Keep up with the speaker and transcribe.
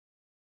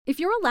If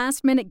you're a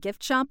last-minute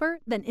gift shopper,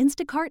 then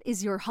Instacart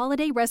is your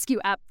holiday rescue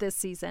app this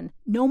season.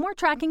 No more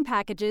tracking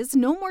packages,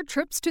 no more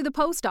trips to the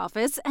post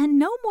office, and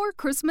no more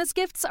Christmas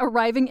gifts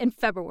arriving in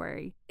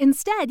February.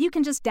 Instead, you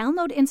can just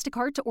download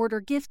Instacart to order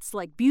gifts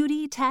like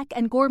beauty, tech,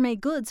 and gourmet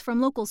goods from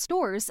local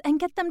stores and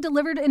get them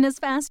delivered in as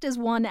fast as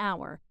 1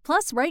 hour.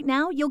 Plus, right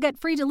now, you'll get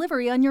free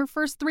delivery on your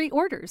first 3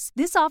 orders.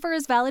 This offer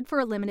is valid for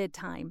a limited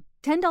time.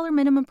 $10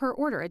 minimum per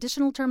order.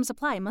 Additional terms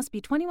apply. Must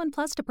be 21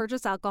 plus to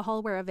purchase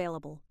alcohol where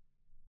available.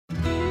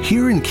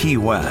 Here in Key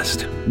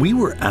West, we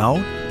were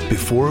out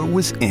before it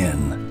was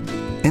in.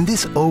 In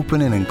this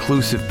open and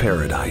inclusive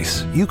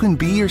paradise, you can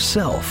be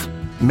yourself,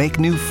 make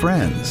new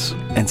friends,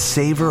 and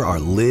savor our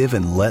live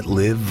and let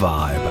live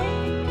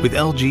vibe. With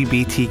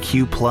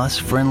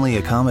LGBTQ+ friendly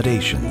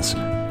accommodations,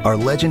 our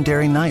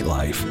legendary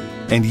nightlife,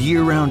 and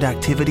year-round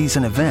activities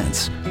and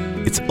events,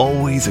 it's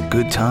always a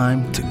good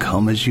time to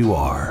come as you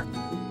are.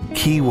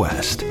 Key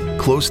West,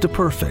 close to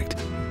perfect,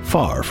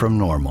 far from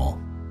normal.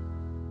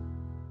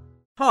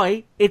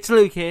 Hi, it's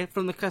Luke here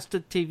from the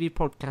Custard TV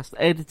podcast,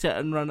 editor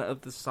and runner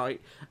of the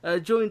site.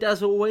 Joined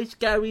as always,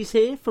 Gary's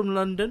here from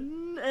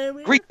London.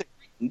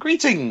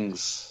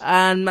 Greetings!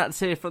 And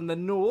Matt's here from the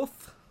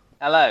north.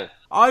 Hello.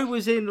 I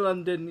was in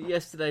London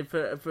yesterday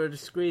for a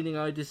screening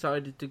I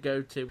decided to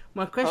go to.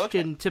 My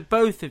question to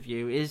both of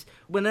you is,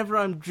 whenever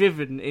I'm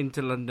driven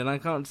into London, I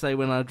can't say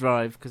when I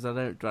drive because I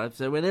don't drive,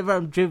 so whenever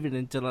I'm driven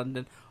into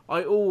London,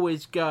 I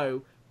always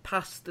go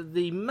past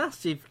the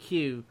massive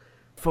queue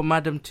for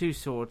Madame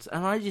Tussauds,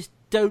 and I just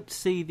don't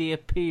see the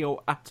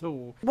appeal at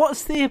all.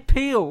 What's the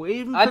appeal?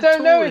 Even I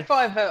don't know if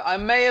I've heard. I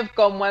may have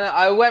gone when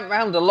I went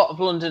round a lot of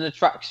London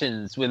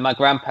attractions with my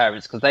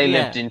grandparents because they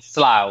lived in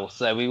Slough,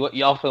 so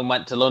we often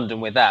went to London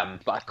with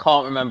them. But I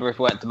can't remember if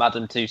we went to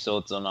Madame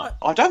Tussauds or not.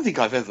 I don't think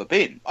I've ever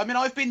been. I mean,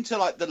 I've been to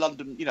like the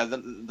London,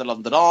 the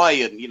London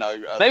Eye, and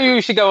maybe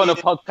we should go on a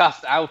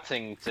podcast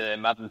outing to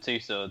Madame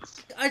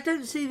Tussauds. I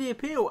don't see the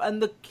appeal,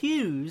 and the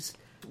queues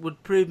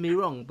would prove me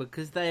wrong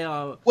because they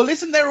are. Well,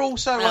 isn't there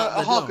also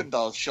a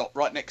Haagen-Dazs shop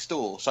right next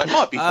door? So it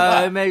might be for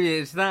that. Maybe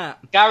it's that.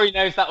 Gary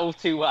knows that all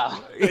too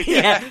well.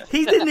 Yeah,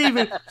 he didn't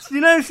even.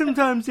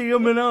 Sometimes he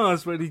and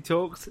ahs when he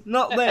talks.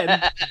 Not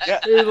then. Yeah.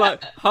 He was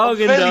like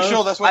Haagen-Dazs. I'm fairly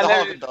sure that's where the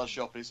Haagen-Dazs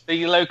shop is.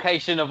 The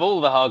location of all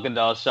the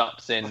Haagen-Dazs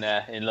shops in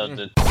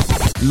London.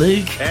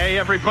 Luke. Hey,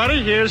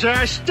 everybody, here's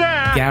our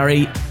star.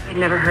 Gary. I'd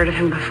never heard of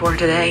him before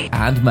today.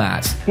 And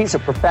Matt. He's a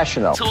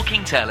professional.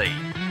 Talking telly.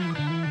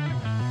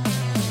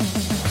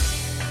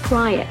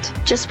 Try it,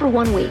 just for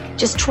 1 week.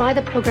 Just try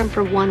the program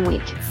for 1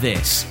 week.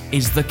 This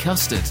is the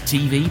Custard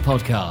TV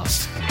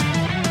podcast.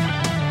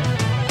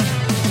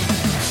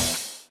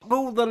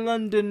 All the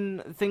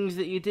London things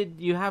that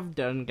you have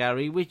done,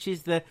 Gary, which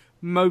is the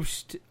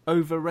most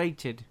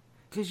overrated?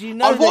 Because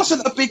I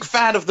wasn't a big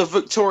fan of the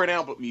Victorian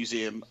Albert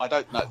Museum. I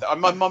don't know.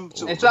 My mum.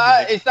 Is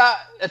that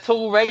at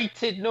all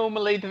rated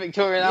normally? The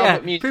Victorian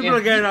Albert Museum. People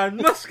are going, I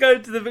must go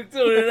to the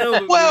Victorian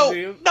Albert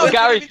Museum. No,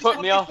 Gary's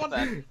put me off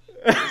then.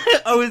 It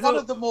is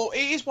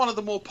one of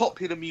the more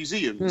popular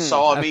museums,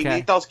 so I mean,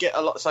 it does get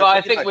a lot. So, but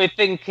I think we're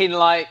thinking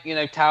like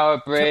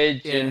Tower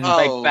Bridge and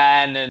Big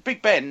Ben. And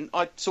Big Ben,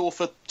 I saw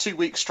for 2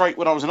 weeks straight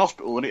when I was in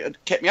hospital, and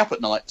it kept me up at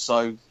night.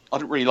 So I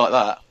didn't really like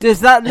that. Does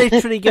that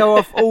literally go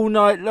off all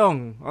night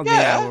long on the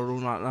hour all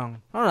night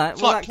long? All right,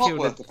 it's like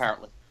clockwork,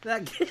 apparently.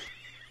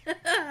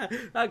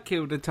 That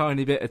killed a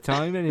tiny bit of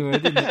time anyway,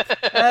 didn't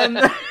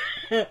it?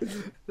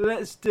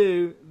 Let's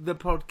do the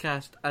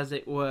podcast, as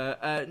it were.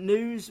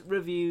 News,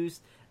 reviews,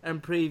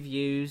 and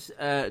previews,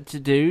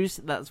 to-dos.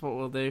 That's what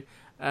we'll do.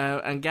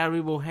 And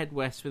Gary will head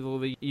west with all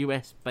the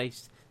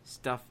US-based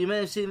stuff. You may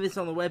have seen this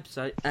on the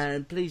website,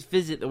 and please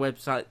visit the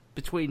website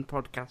between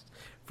podcasts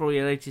for all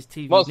your latest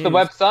TV What's news. the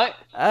website?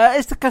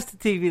 It's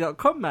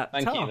thecustardtv.com, Matt.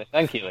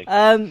 Thank you, Luke.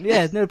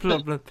 Yeah, no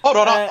problem. Hold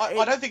on,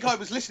 I don't think I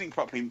was listening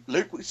properly,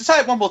 Luke. Say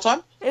it one more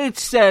time.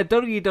 It's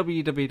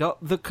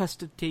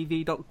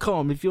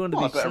www.thecustardtv.com. If you want to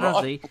be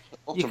snazzy,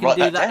 you can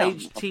do that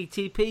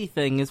HTTP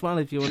thing as well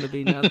if you want to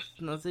be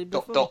snazzy.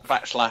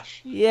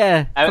 //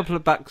 Yeah, a couple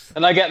of bucks.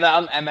 And I get that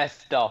on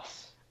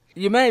MS-DOS.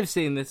 You may have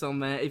seen this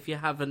on there. If you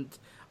haven't,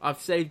 I've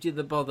saved you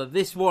the bother.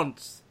 This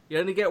once. You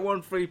only get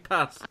one free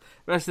pass. The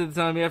rest of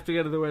the time you have to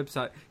go to the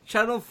website.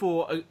 Channel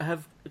 4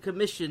 have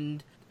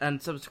commissioned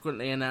and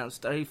subsequently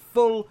announced a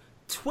full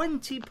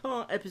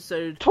 20-part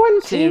episode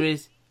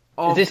series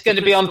of Is this going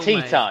to be on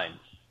tea time?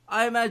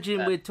 I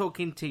imagine we're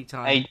talking tea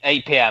time.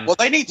 8 p.m. Well,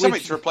 they need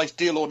something to replace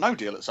Deal or No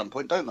Deal at some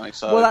point, don't they?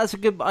 So. Well, that's a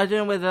good. I don't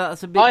know whether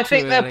that's a bit. I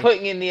think they're early.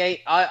 putting in the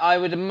 8. I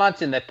would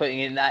imagine they're putting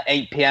in that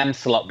 8 p.m.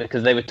 slot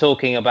because they were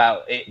talking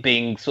about it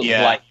being sort of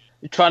like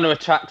trying to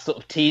attract sort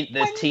of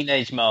the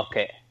teenage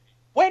market.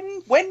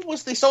 When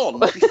was this on?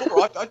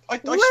 Before I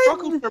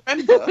struggled to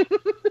remember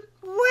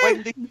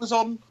when this was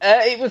on.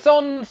 It was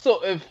on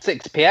sort of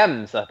 6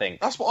 p.m s, I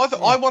think. That's what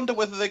I wonder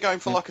whether they're going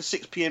for like a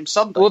 6 p.m.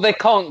 Sunday. Well, they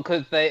can't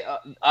because they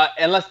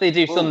unless they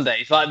do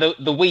Sundays. Like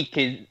the week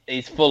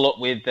is full up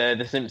with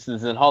The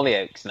Simpsons and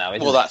Hollyoaks now.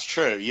 Isn't that's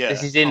true. Yeah,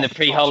 this is in the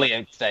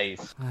pre-Hollyoaks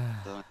days.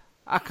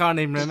 I can't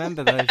even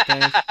remember those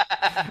days.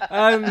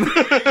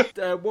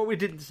 What we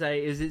didn't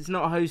say is it's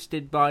not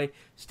hosted by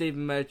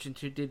Stephen Merchant,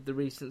 who did the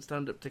recent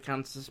Stand Up to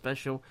Cancer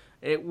special.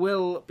 It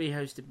will be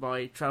hosted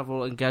by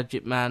travel and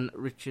gadget man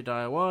Richard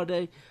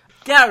Iowade.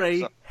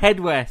 Gary, head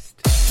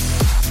west.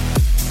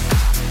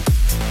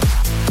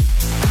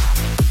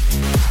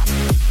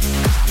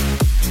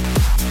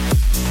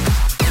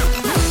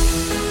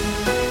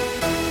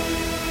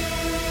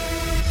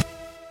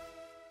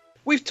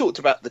 We've talked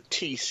about the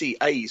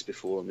TCAs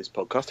before on this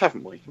podcast,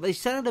 haven't we? They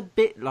sound a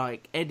bit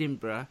like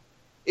Edinburgh.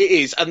 It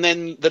is, and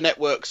then the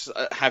networks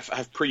have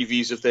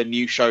previews of their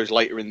new shows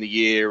later in the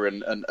year,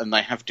 and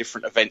they have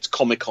different events.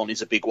 Comic-Con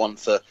is a big one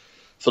for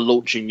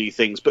launching new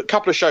things. But a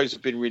couple of shows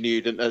have been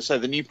renewed, and so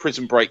the new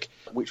Prison Break,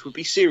 which would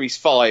be Series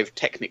 5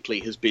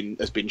 technically, has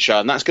been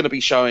shown. That's going to be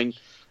showing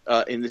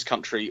in this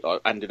country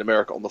and in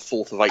America on the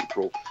 4th of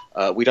April.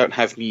 We don't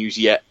have news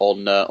yet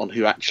on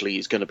who actually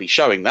is going to be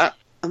showing that.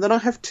 And then I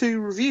have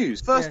 2 reviews.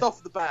 First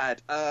off, the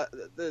bad.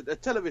 The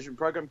television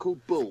programme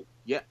called Bull.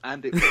 Yeah,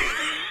 and it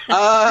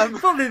was.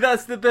 Probably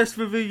that's the best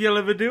review you'll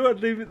ever do. I'd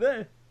leave it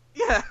there.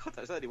 Yeah, I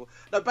don't say anymore.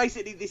 No,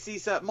 basically, this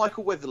is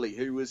Michael Weatherly,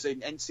 who was in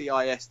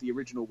NCIS, the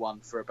original one,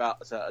 for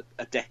about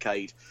a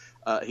decade.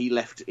 He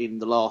left in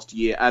the last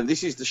year. And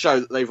this is the show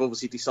that they've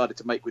obviously decided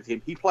to make with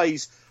him. He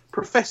plays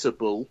Professor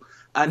Bull,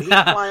 and he's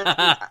playing...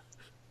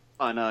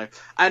 I know.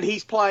 And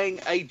he's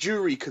playing a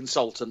jury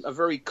consultant, a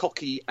very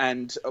cocky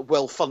and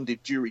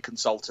well-funded jury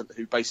consultant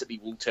who basically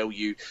will tell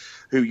you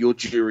who your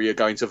jury are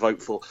going to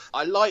vote for.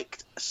 I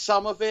liked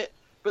some of it,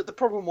 but the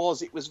problem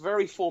was it was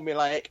very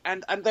formulaic,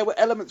 and there were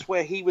elements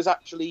where he was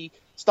actually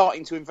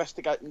starting to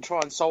investigate and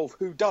try and solve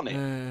who done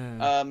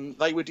it.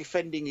 They were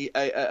defending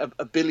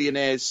a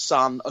billionaire's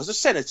son, a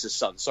senator's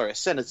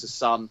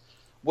son,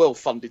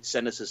 well-funded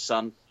senator's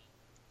son.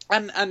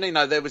 And you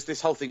know, there was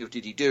this whole thing of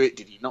did he do it,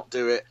 did he not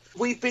do it?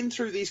 We've been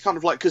through these kind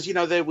of like, because, you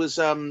know, there was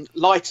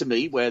Lie to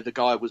Me, where the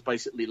guy was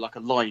basically like a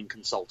lying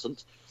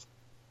consultant.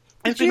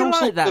 Did you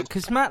like that?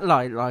 Because Matt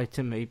liked Lie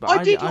to Me. But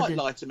I did like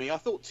Lie to Me. I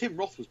thought Tim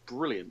Roth was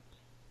brilliant.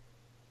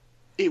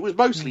 It was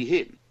mostly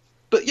him.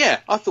 But yeah,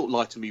 I thought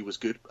Lie to Me was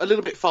good. A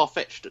little bit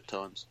far-fetched at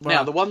times. Wow.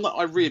 Now, the one that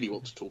I really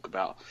want to talk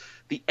about,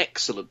 the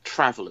excellent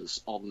Travellers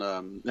on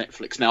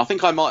Netflix. Now, I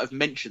think I might have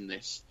mentioned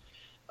this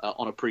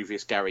on a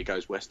previous Gary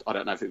Goes West. I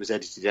don't know if it was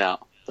edited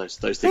out. Those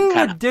things Who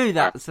would do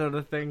that sort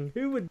of thing?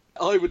 Who would?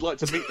 I would like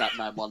to meet that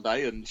man one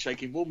day and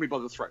shake him warmly by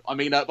the throat. I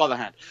mean, by the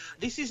hand.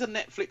 This is a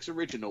Netflix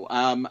original,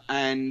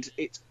 and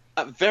it's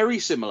very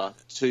similar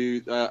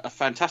to a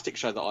fantastic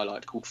show that I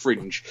liked called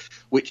Fringe,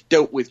 which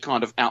dealt with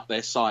kind of out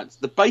there science.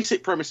 The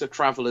basic premise of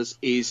Travellers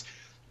is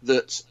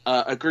that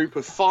a group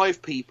of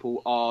 5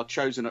 people are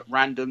chosen at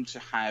random to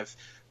have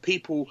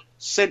people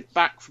sent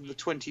back from the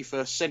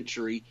 21st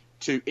century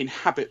to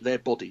inhabit their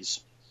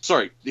bodies.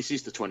 Sorry, this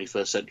is the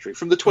 21st century,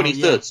 from the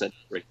 23rd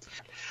century.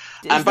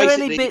 Is there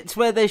any bits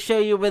where they show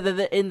you whether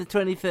in the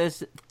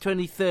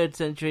 23rd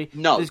century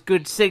there's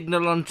good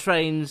signal on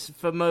trains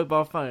for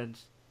mobile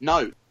phones?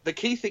 No. The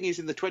key thing is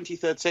in the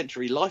 23rd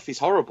century, life is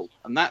horrible,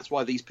 and that's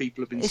why these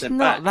people have been sent back.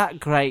 back. It's not that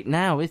great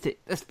now, is it?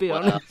 Let's be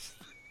honest.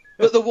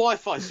 But the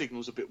Wi-Fi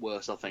signal's a bit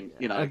worse, I think,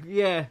 you know.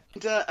 Yeah.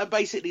 And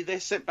basically, they're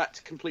sent back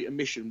to complete a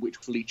mission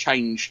which will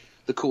change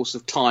the course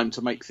of time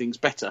to make things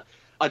better.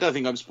 I don't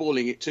think I'm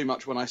spoiling it too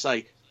much when I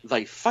say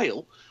they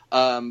fail,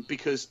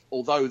 because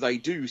although they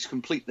do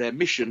complete their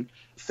mission,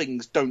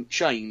 things don't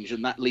change,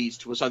 and that leads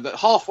to... So that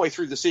halfway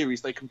through the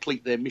series, they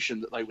complete their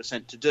mission that they were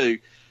sent to do,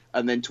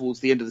 and then towards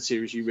the end of the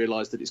series, you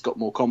realise that it's got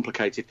more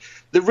complicated.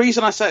 The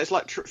reason I say it's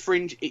like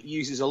Fringe, it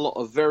uses a lot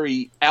of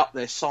very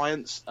out-there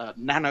science,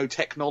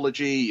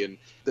 nanotechnology, and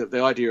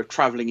the idea of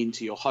travelling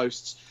into your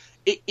hosts.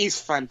 It is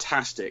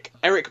fantastic.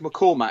 Eric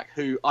McCormack,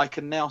 who I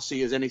can now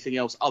see as anything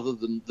else other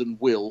than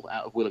Will,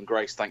 out of Will and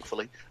Grace,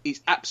 thankfully,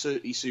 is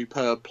absolutely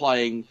superb,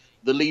 playing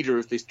the leader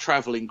of this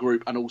travelling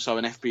group and also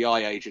an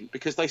FBI agent,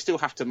 because they still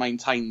have to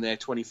maintain their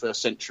 21st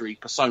century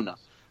persona.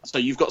 So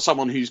you've got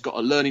someone who's got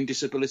a learning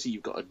disability,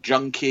 you've got a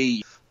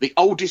junkie. The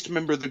oldest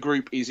member of the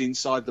group is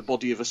inside the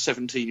body of a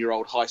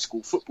 17-year-old high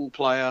school football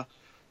player.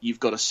 You've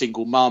got a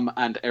single mum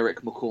and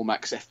Eric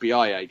McCormack's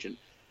FBI agent.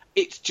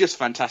 It's just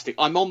fantastic.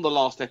 I'm on the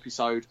last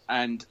episode,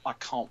 and I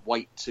can't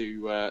wait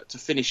to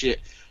finish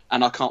it,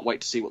 and I can't wait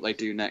to see what they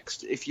do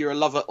next. If you're a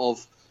lover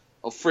of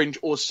Fringe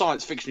or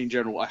science fiction in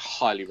general, I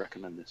highly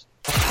recommend this.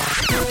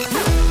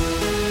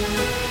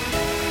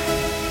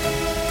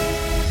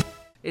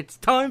 It's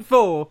time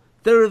for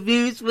the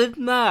reviews with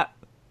Matt.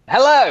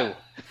 Hello!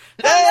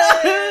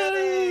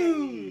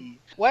 Hello!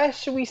 Where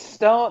should we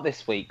start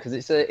this week?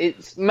 Because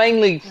it's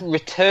mainly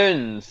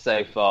returns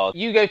so far.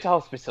 You go to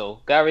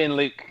hospital, Gary and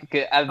Luke.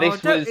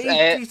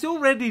 He's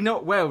already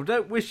not well.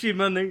 Don't wish him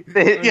money.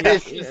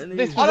 This was a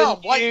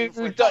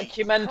new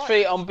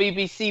documentary on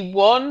BBC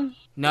One.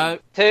 No.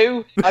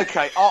 2.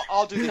 Okay,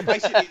 I'll do this.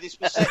 Basically, this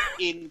was set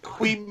in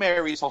Queen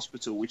Mary's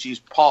Hospital, which is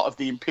part of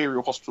the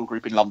Imperial Hospital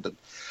Group in London,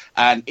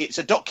 and it's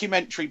a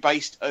documentary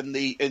based in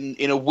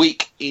a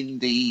week in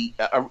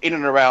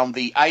and around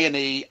the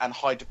A&E and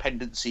high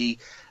dependency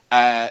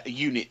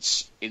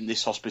units in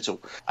this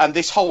hospital. And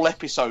this whole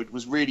episode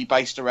was really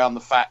based around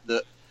the fact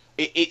that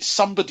it's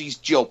somebody's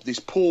job, this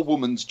poor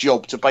woman's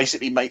job, to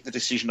basically make the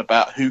decision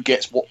about who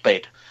gets what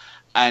bed.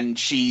 And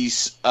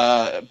she's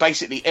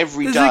basically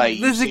every day.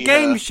 There's a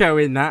game show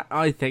in that,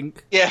 I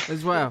think. Yeah,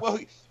 as well. Well,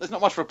 there's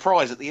not much for a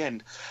prize at the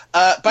end.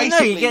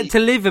 Basically, you get to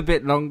live a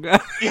bit longer.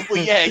 Don't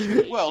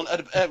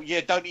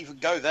even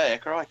go there,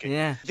 crikey.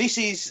 Yeah. This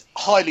is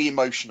highly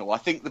emotional. I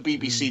think the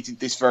BBC did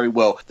this very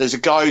well. There's a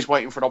guy who's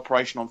waiting for an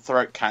operation on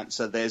throat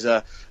cancer. There's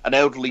an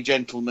elderly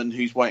gentleman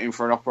who's waiting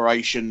for an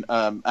operation,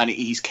 and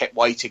he's kept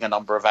waiting a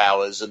number of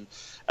hours, and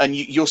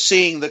you're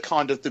seeing the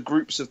kind of the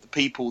groups of the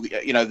people,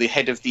 the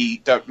head of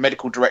the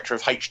medical director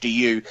of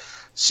HDU,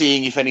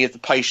 seeing if any of the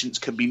patients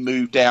can be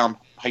moved down.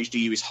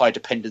 HDU is high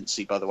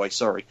dependency, by the way,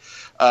 sorry.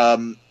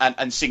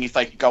 And seeing if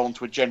they could go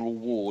onto a general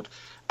ward.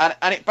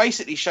 And it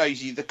basically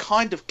shows you the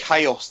kind of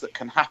chaos that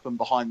can happen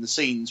behind the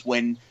scenes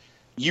when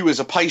you as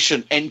a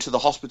patient enter the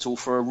hospital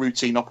for a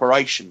routine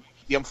operation.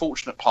 The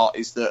unfortunate part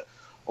is that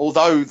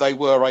although they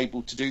were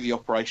able to do the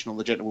operation on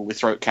the gentleman with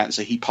throat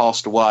cancer, he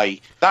passed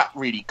away. That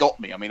really got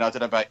me. I mean, I don't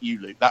know about you,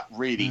 Luke. That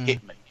really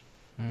hit me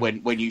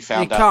when you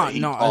found out that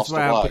he passed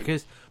away.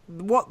 Because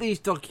what these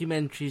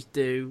documentaries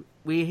do,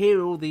 we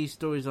hear all these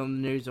stories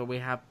on the news, or we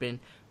have been.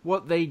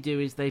 What they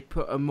do is they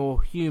put a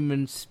more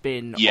human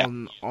spin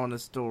on a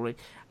story,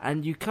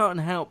 and you can't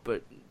help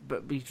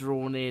but be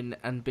drawn in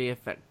and be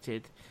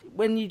affected.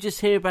 When you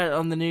just hear about it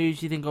on the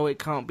news, you think, oh, it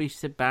can't be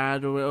so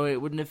bad, or it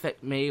wouldn't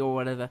affect me, or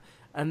whatever.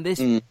 And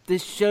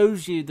this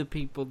shows you the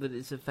people that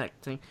it's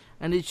affecting,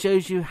 and it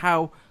shows you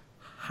how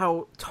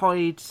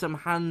tied some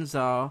hands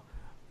are.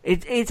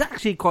 It's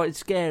actually quite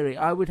scary.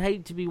 I would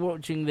hate to be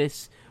watching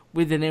this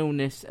with an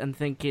illness and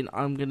thinking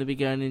I'm going to be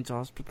going into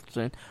hospital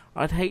soon.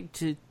 I'd hate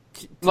to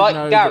like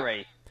know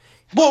Gary.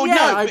 Well,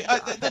 yeah,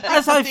 no.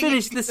 As I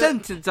finished the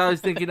sentence, I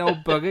was thinking, "Oh,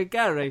 bugger,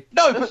 Gary."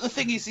 No, but the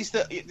thing is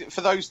that for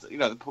those the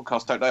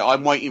podcast don't know,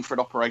 I'm waiting for an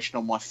operation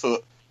on my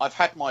foot. I've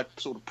had my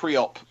sort of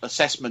pre-op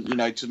assessment,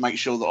 to make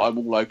sure that I'm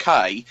all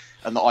okay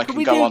and that I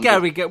can go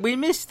on. We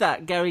missed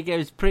that. Gary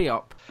goes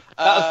pre-op.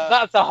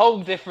 That's a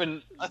whole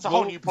different. That's a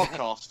whole new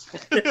podcast.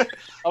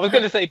 I was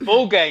going to say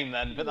ball game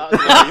then, but that's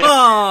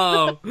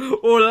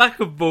or lack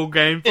of ball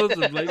game,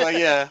 possibly.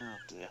 Yeah.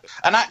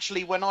 And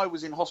actually, when I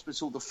was in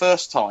hospital the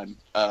first time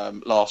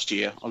last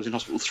year, I was in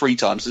hospital 3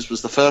 times. This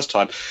was the first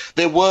time.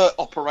 There were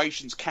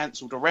operations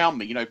cancelled around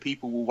me.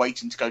 People were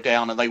waiting to go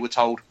down, and they were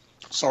told,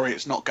 sorry,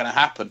 it's not going to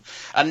happen.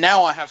 And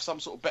now I have some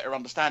sort of better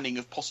understanding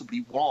of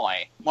possibly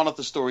why. One of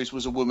the stories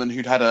was a woman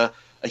who'd had a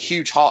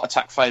huge heart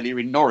attack failure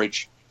in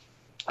Norwich.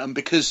 And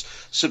because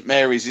St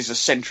Mary's is a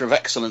centre of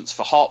excellence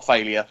for heart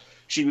failure,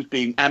 she was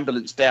being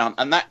ambulanced down,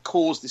 and that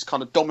caused this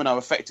kind of domino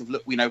effect of,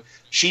 look,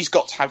 she's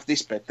got to have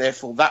this bed,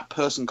 therefore that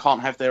person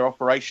can't have their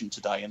operation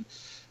today. And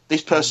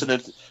this person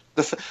had...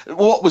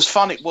 what was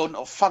funny, well,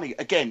 not funny,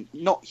 again,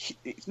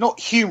 it's not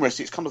humorous,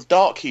 it's kind of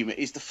dark humour,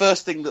 is the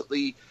first thing that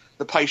the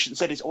patient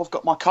said is, I've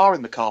got my car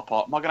in the car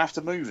park, am I going to have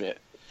to move it?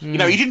 He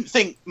didn't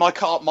think my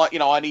car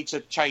might, I need to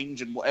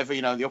change and whatever,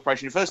 the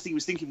operation. The first thing he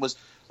was thinking was,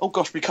 oh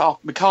gosh,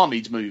 my car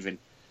needs moving.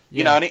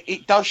 And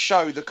it does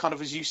show the kind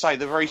of, as you say,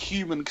 the very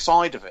human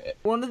side of it.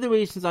 One of the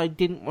reasons I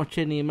didn't watch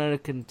any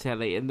American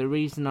telly, and the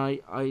reason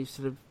I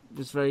sort of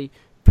was very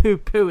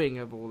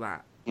poo-pooing of all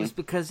that, was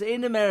because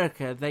in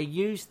America they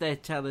use their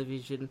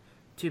television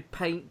to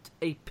paint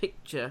a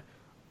picture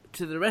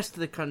to the rest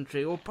of the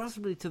country, or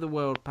possibly to the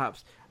world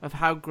perhaps, of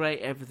how great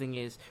everything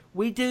is.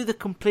 We do the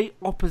complete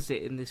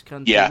opposite in this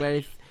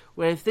country,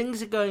 where if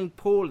things are going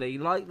poorly,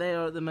 like they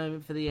are at the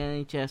moment for the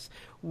NHS,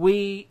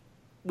 we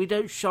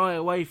don't shy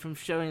away from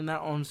showing that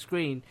on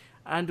screen.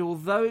 And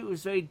although it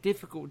was very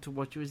difficult to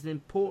watch, it was an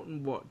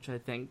important watch, I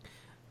think.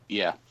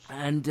 Yeah.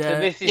 And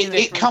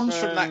it comes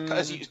from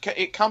that.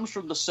 It comes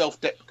from the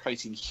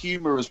self-deprecating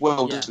humour as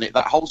well, doesn't it?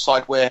 That whole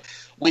side where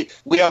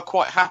we are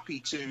quite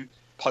happy to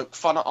poke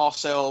fun at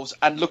ourselves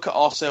and look at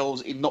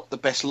ourselves in not the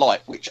best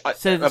light, which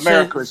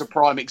America is a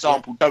prime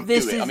example. Don't do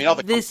it. I mean,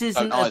 other this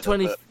isn't don't a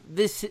 20. Either,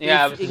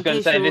 I was just going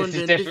to say this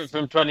is different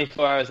from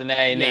 24 Hours in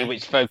A&E,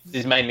 which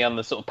focuses mainly on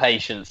the sort of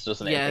patients,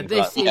 doesn't it? Yeah,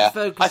 this is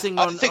focusing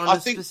on a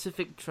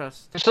specific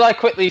trust. Shall I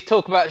quickly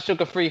talk about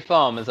sugar-free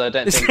farmers? I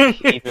don't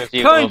think either of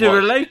you kind of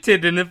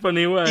related in a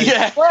funny way.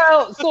 Yeah.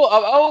 Well, sort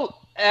of.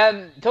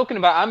 Talking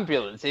about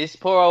ambulances,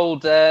 poor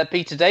old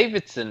Peter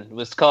Davidson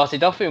was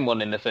carted off in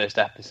one in the first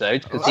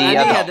episode because he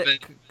had. Did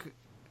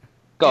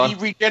he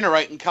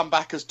regenerate and come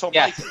back as Tom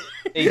Baker?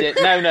 He did.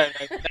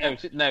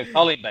 No,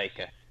 Colin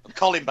Baker.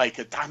 Colin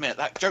Baker, damn it,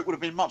 that joke would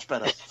have been much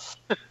better.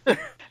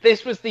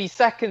 This was the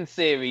second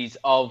series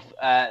of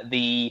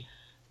the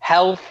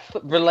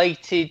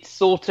health-related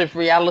sort of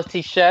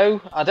reality show.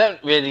 I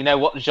don't really know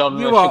what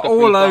genre. You are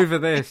all over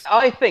this.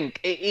 I think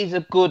it is a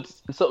good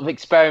sort of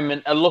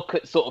experiment, a look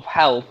at sort of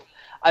health.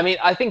 I mean,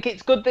 I think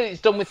it's good that it's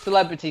done with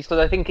celebrities because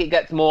I think it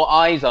gets more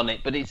eyes on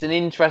it, but it's an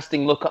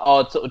interesting look at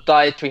our sort of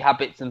dietary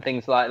habits and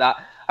things like that.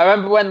 I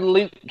remember when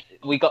Luke,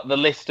 we got the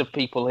list of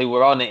people who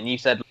were on it, and you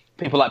said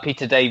people like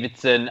Peter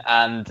Davidson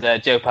and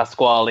Joe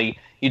Pasquale,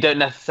 you don't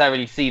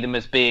necessarily see them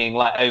as being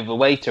like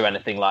overweight or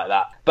anything like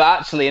that. But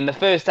actually, in the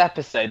first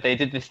episode, they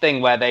did this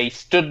thing where they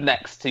stood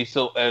next to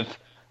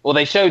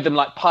they showed them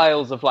like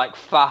piles of like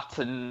fat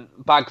and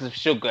bags of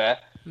sugar,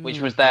 which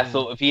was their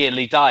sort of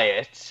yearly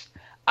diet.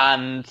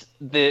 And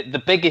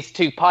the biggest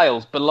two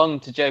piles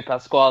belonged to Joe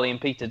Pasquale and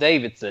Peter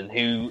Davidson,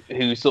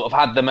 who sort of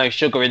had the most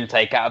sugar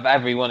intake out of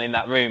everyone in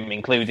that room,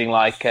 including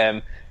like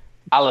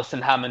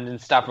Alison Hammond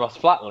and Stavros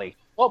Flatley.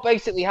 What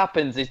basically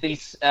happens is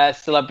these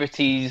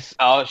celebrities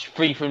are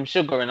free from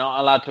sugar and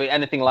aren't allowed to eat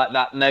anything like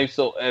that, no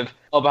sort of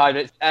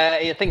carbohydrates.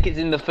 I think it's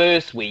in the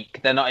first week,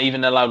 they're not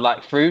even allowed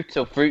like fruit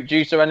or fruit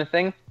juice or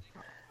anything.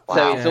 Wow.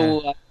 So it's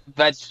all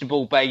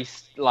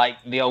vegetable-based, like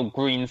the old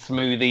green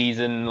smoothies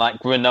and like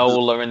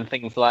granola and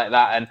things like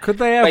that. And could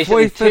they have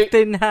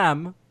Weitherton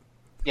ham?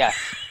 Yes.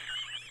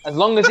 As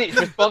long as it's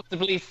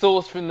responsibly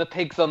sourced from the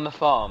pigs on the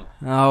farm.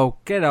 Oh,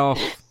 get off.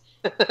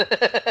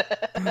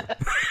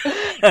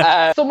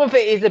 Some of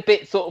it is a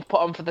bit sort of put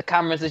on for the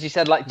cameras, as you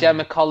said, like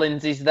Gemma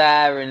Collins is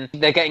there and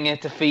they're getting her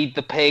to feed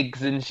the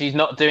pigs and she's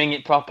not doing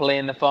it properly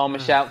and the farmer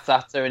shouts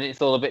at her and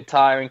it's all a bit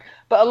tiring.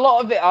 But a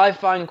lot of it I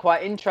find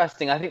quite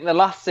interesting. I think the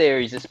last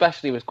series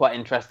especially was quite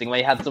interesting, where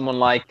you had someone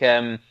like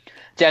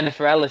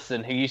Jennifer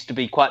Ellison, who used to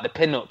be quite the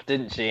pin-up,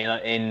 didn't she,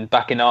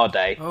 back in our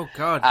day. Oh,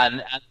 God.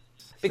 And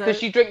because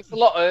she drinks a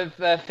lot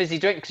of fizzy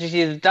drinks. She's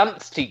a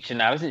dance teacher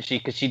now, isn't she?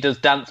 Because she does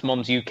Dance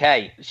Moms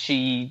UK.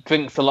 She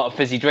drinks a lot of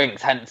fizzy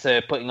drinks, hence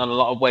her putting on a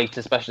lot of weight,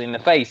 especially in the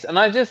face. And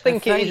I just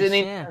think it is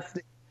an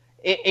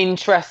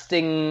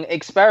interesting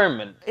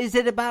experiment. Is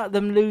it about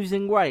them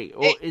losing weight,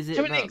 or is it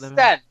to about an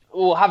extent,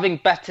 or having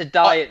better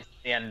diets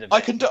at the end of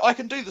it? I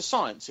can do the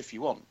science if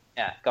you want.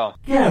 Yeah, go on.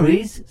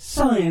 Gary's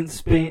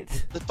science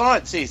bit. The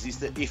science is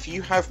that if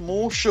you have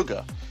more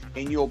sugar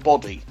in your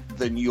body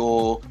than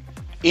your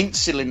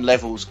insulin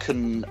levels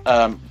can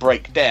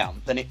break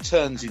down, then it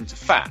turns into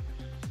fat.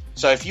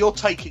 So if you're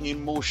taking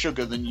in more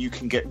sugar than you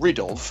can get rid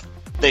of,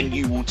 then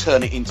you will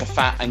turn it into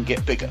fat and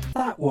get bigger.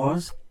 That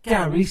was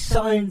Gary's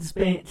science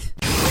bit.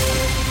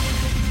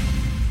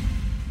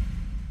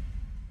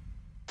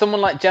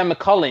 Someone like Gemma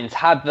Collins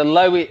had the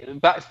lowest.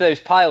 Back to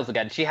those piles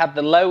again. She had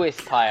the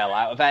lowest pile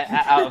out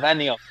of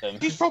any of them.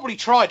 She's probably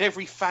tried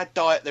every fad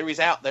diet there is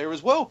out there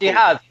as well. She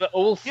has, but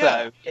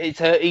also it's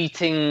her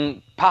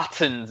eating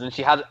patterns, and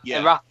she had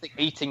erratic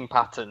eating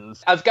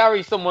patterns. As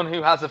Gary's someone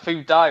who has a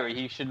food diary,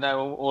 he should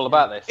know all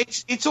about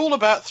this. It's all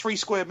about 3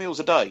 square meals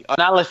a day. And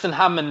Alison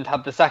Hammond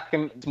had the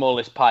second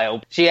smallest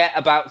pile. She ate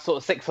about sort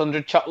of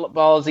 600 chocolate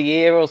bars a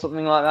year or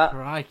something like that.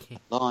 Crikey.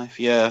 Life,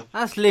 yeah.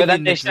 That's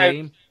living the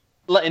dream.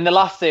 In the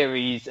last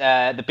series,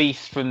 the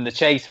Beast from the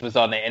Chase was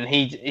on it, and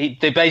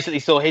they basically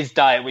saw his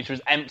diet, which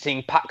was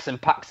emptying packs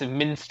and packs of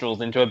minstrels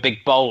into a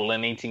big bowl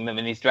and eating them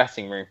in his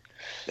dressing room.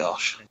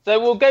 Gosh. So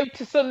we'll go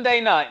to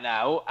Sunday night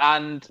now,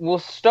 and we'll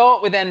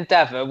start with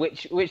Endeavour,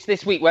 which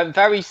this week went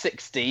very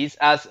 60s,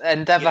 as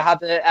Endeavour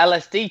had an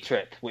LSD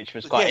trip, which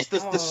was quite... Yes,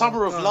 the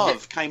Summer of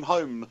Love came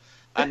home,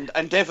 and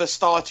Endeavour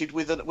started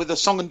with a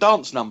song and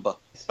dance number.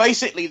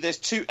 Basically, there's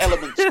 2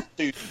 elements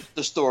to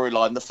the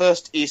storyline. The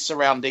first is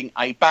surrounding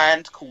a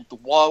band called the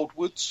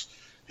Wildwoods,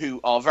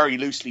 who are very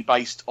loosely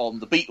based on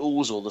the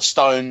Beatles or the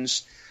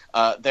Stones.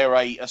 They're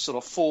a sort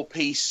of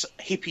 4-piece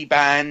hippie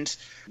band.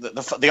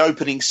 The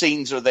opening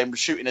scenes are them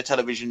shooting a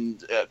television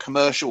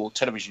commercial or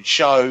television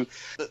show.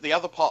 The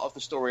other part of the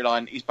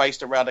storyline is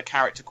based around a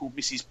character called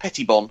Mrs.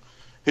 Pettibon,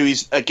 who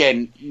is,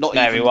 again, not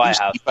Mary even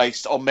Whitehouse.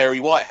 Based on Mary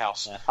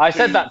Whitehouse. Yeah. I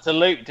said that to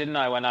Luke, didn't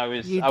I, when I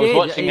was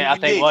watching it, I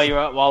think,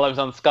 while I was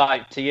on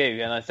Skype to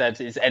you, and I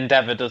said, it's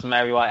Endeavour does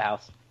Mary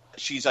Whitehouse.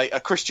 She's a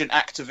Christian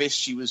activist.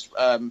 She was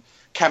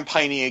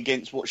campaigning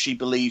against what she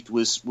believed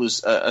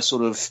was a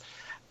sort of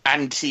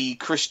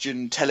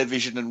anti-Christian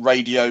television and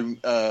radio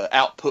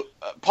output.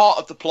 Part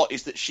of the plot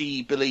is that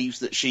she believes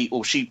that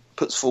she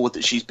puts forward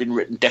that she's been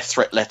written death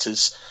threat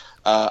letters,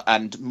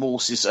 and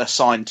Morse is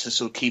assigned to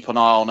sort of keep an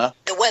eye on her.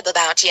 The web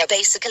about you,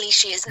 basically,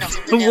 she is not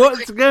in the know.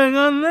 What's going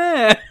on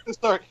there?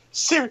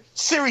 Sorry,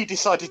 Siri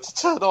decided to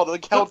turn on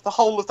and held the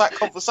whole of that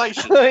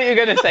conversation. I thought you were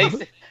going to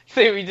say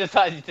Siri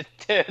decided to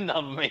turn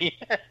on me.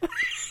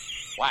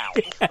 Wow.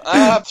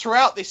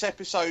 Throughout this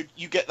episode,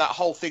 you get that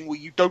whole thing where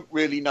you don't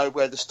really know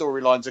where the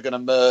storylines are going to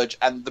merge,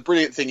 and the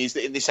brilliant thing is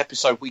that in this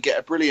episode we get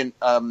a brilliant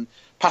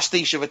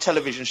pastiche of a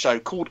television show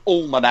called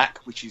Almanac,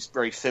 which is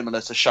very similar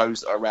to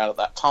shows that are around at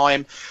that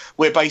time,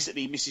 where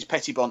basically Mrs.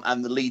 Pettibon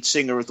and the lead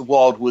singer of the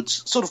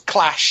Wildwoods sort of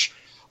clash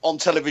on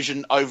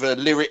television over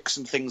lyrics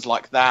and things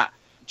like that.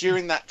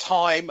 During that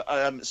time,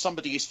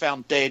 somebody is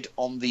found dead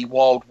on the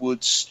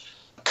Wildwoods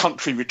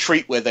country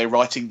retreat where they're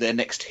writing their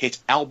next hit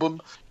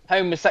album.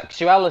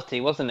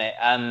 Homosexuality, wasn't it?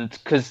 And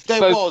because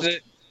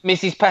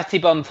Mrs.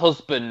 Pettibon's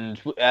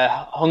husband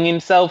hung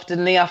himself,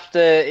 didn't he, after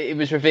it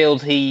was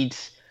revealed he'd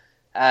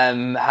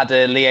had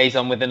a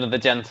liaison with another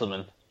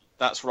gentleman.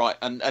 That's right,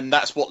 and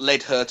that's what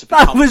led her to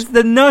become... That was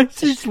the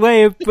nicest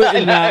way of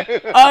putting that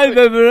I've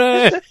ever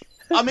heard.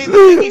 I mean, the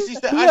thing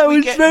is that as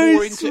we get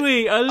more into...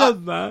 sweet, I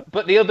love that.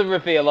 But the other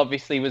reveal,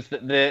 obviously, was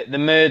that the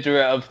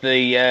murderer of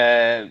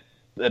the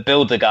the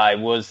builder guy,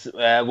 was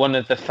one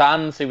of the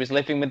fans who was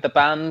living with the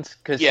band.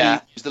 He was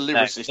the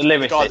lyricist,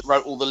 the guy that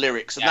wrote all the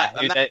lyrics, and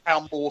that's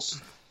how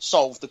Morse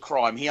solved the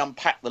crime. He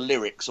unpacked the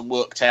lyrics and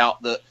worked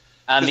out that.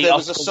 And the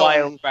Oscar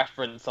Wilde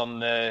reference on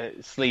the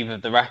sleeve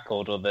of the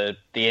record, or the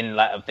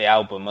inlet of the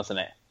album, wasn't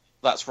it?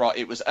 That's right.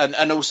 It was,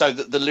 and also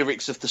the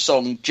lyrics of the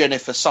song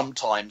 "Jennifer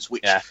Sometimes,"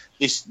 which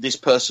this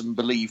person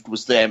believed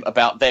was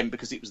about them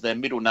because it was their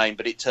middle name,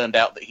 but it turned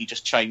out that he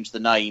just changed the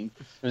name.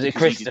 Was it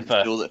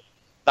Christopher?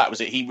 That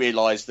was it. He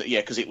realised that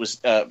because it was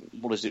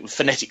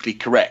phonetically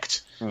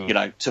correct,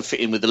 to fit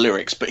in with the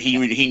lyrics. But he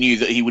knew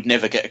that he would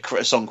never get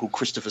a song called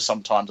Christopher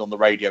Sometimes on the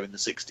radio in the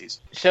 60s.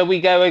 Shall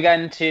we go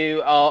again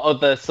to our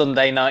other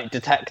Sunday night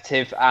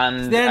detective and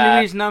it's the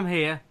only reason I'm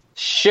here.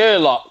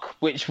 Sherlock,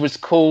 which was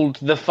called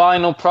The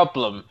Final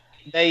Problem.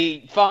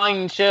 They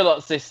find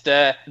Sherlock's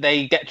sister.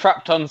 They get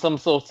trapped on some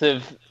sort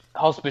of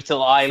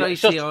hospital island.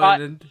 Tracy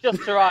Island.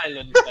 Just her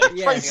island.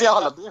 Tracy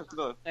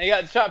Island. They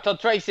get trapped on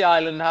Tracy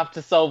Island and have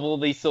to solve all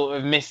these sort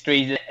of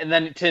mysteries. And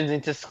then it turns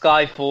into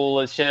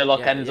Skyfall as Sherlock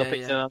ends up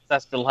in an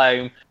ancestral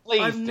home.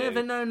 I've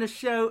never known a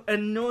show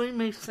annoy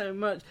me so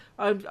much.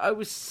 I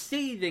was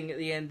seething at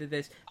the end of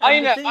this. I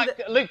know.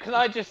 Luke, can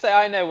I just say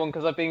I know one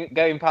because I've been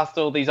going past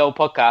all these old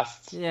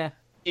podcasts. Yeah.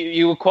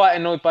 You were quite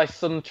annoyed by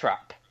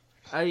Suntrap.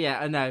 Oh, yeah,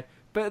 I know.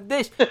 But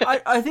this,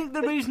 I think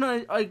the reason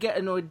I get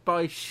annoyed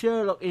by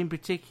Sherlock in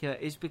particular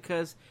is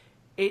because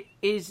it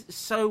is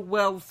so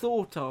well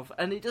thought of,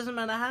 and it doesn't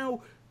matter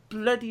how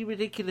bloody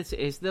ridiculous it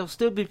is, there'll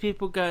still be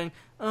people going,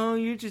 oh,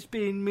 you're just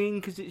being mean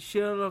because it's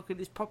Sherlock and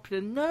it's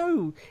popular.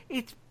 No,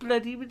 it's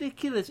bloody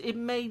ridiculous. It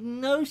made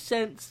no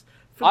sense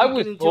from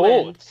beginning to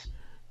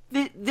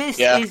end. This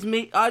is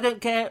me. I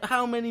don't care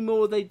how many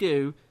more they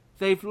do.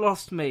 They've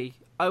lost me.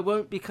 I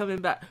won't be coming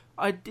back.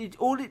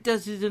 All it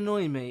does is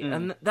annoy me,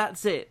 and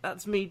that's it.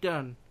 That's me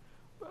done.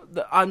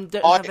 I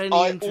don't have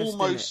any interest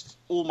in it.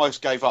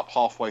 Almost gave up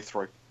halfway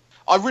through.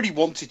 I really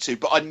wanted to,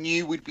 but I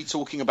knew we'd be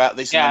talking about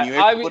this, and I knew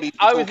everybody would be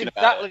talking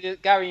about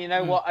it. Gary, you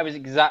know what? I was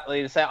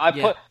exactly the same.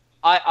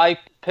 I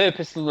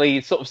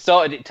purposely sort of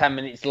started it 10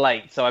 minutes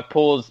late, so I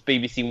paused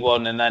BBC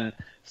One and then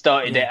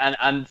started it,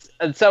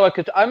 and so I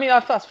could. I mean,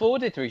 I fast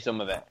forwarded through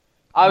some of it.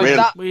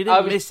 We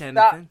didn't miss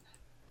anything.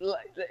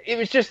 It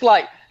was just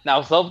like,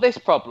 now solve this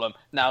problem,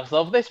 now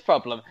solve this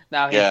problem,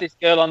 now here's this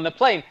girl on the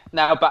plane,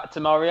 now back to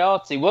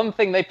Moriarty. One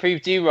thing they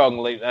proved you wrong,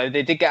 Luke, though,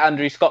 they did get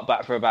Andrew Scott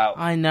back for about...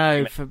 I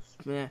know,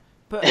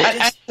 but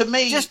to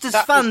me, just as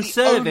fan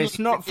service,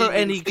 not for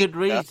any good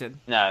reason.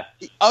 No.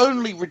 The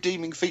only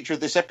redeeming feature of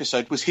this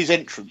episode was his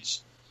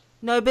entrance.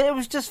 No, but it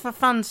was just for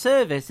fan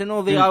service, and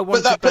all the I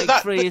want to break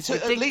free is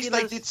ridiculous. At least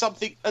they did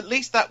something, at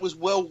least that was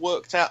well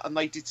worked out, and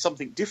they did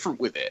something different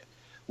with it.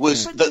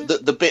 Was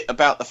the bit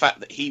about the fact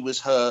that he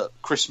was her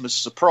Christmas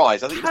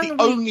surprise. I think it was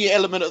the only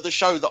element of the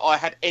show that I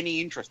had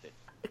any interest in.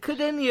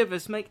 Could any of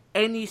us make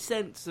any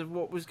sense of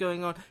what was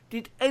going on?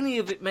 Did any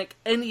of it make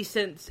any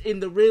sense in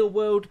the real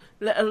world,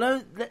 let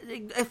alone...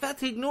 In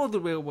fact, ignore the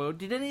real world.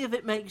 Did any of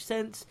it make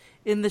sense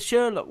in the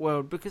Sherlock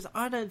world? Because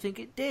I don't think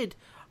it did.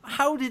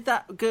 How did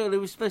that girl who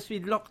was supposed to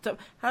be locked up,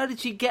 how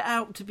did she get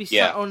out to be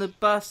sat on a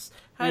bus?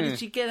 How did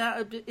she get out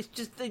of it? It's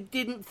just they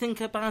didn't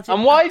think about it.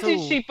 And why did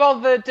she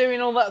bother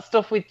doing all that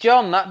stuff with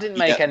John? That didn't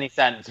make any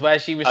sense, where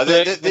she was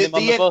flirting with him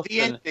on the bus.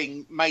 The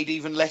ending made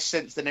even less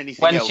sense than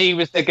anything else. When she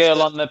was the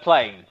girl on the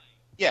plane.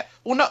 Yeah,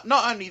 well, not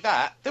only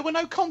that, there were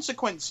no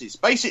consequences.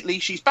 Basically,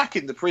 she's back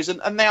in the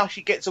prison, and now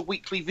she gets a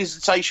weekly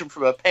visitation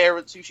from her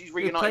parents, who she's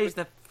reunited with.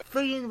 Plays the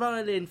frigging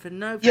violin for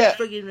no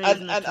frigging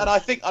reason. And I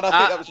think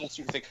that was just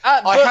the thing.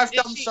 I have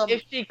done some.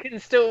 If she can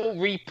still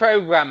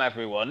reprogram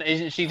everyone,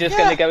 isn't she just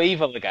going to go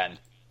evil again?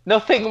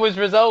 Nothing was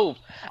resolved.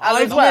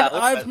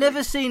 I've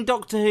never seen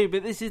Doctor Who,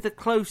 but this is the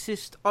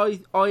closest I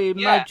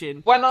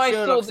imagine. When I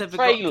saw the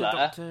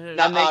trailer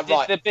and they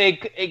did the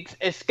big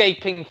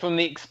escaping from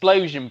the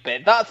explosion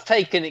bit, that's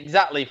taken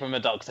exactly from a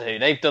Doctor Who.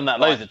 They've done that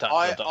loads of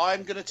times.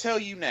 I'm going to tell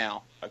you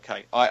now,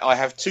 okay, I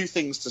have two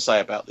things to say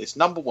about this.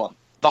 Number one,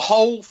 the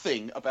whole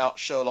thing about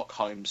Sherlock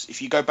Holmes,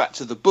 if you go back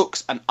to the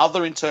books and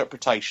other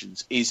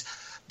interpretations, is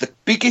the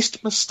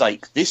biggest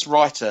mistake this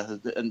writer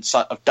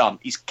have done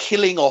is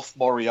killing off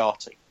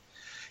Moriarty.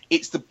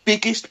 It's the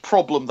biggest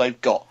problem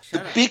they've got.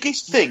 The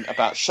biggest thing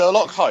about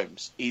Sherlock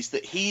Holmes is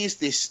that he is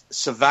this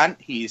savant.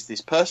 He is this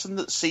person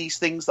that sees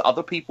things that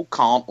other people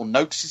can't or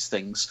notices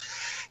things.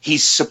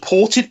 He's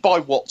supported by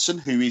Watson,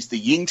 who is the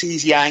yin to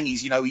his yang.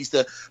 He's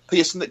the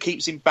person that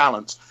keeps him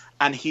balanced.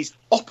 And his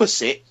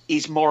opposite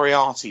is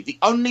Moriarty. The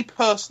only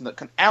person that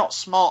can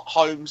outsmart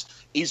Holmes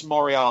is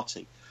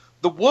Moriarty.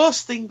 The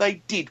worst thing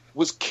they did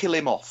was kill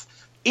him off.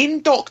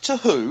 In Doctor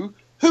Who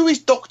is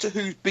Doctor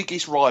Who's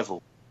biggest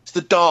rival? It's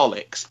the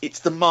Daleks. It's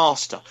the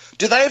Master.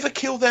 Do they ever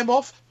kill them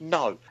off?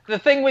 No. The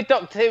thing with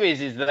Doctor Who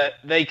is that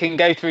they can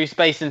go through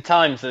space and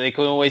time, so they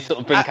can always sort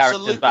of bring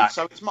characters back.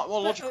 So it's much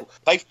more logical.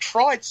 They've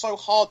tried so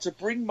hard to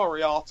bring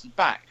Moriarty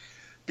back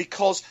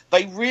because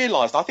they've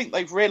realised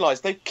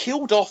they've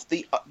killed off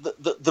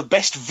the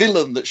best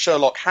villain that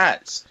Sherlock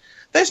has.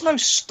 There's no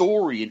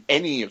story in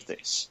any of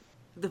this.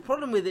 The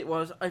problem with it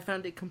was I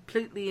found it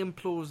completely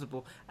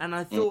implausible, and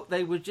I thought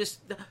they were just...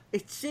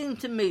 It seemed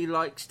to me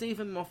like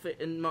Stephen Moffat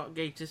and Mark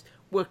Gatiss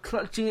were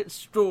clutching at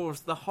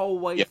straws the whole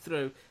way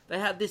through. They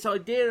had this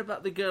idea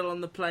about the girl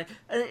on the plane,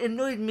 and it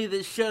annoyed me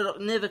that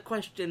Sherlock never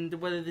questioned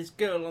whether this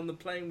girl on the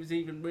plane was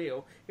even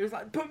real. He was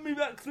like, put me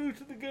back through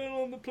to the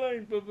girl on the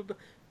plane, blah, blah, blah.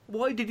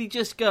 Why did he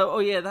just go, oh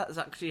yeah, that's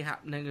actually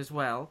happening as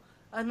well?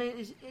 I mean,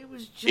 it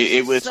was just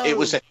It was,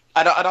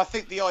 and I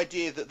think the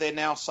idea that they're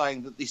now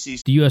saying that this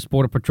is... The U.S.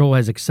 Border Patrol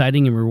has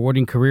exciting and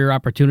rewarding career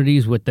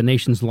opportunities with the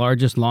nation's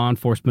largest law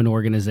enforcement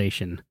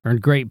organization. Earn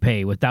great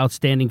pay with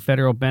outstanding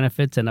federal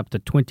benefits and up to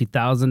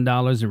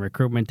 $20,000 in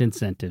recruitment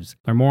incentives.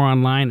 Learn more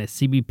online at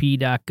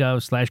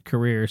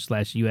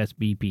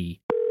cbp.gov/career/USBP.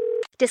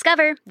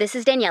 Discover, this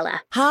is Daniela.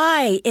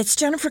 Hi, it's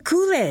Jennifer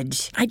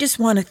Coolidge. I just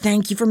want to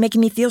thank you for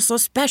making me feel so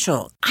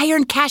special. I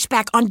earned cash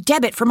back on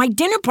debit for my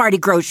dinner party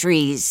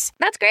groceries.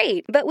 That's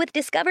great, but with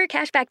Discover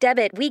Cashback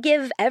Debit, we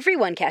give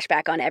everyone cash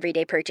back on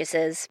everyday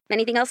purchases.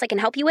 Anything else I can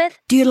help you with?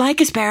 Do you like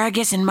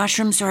asparagus and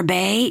mushroom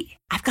sorbet?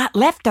 I've got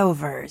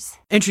leftovers.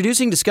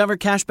 Introducing Discover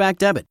Cashback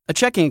Debit, a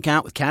checking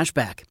account with cash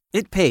back.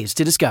 It pays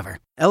to Discover.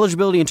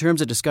 Eligibility and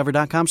terms at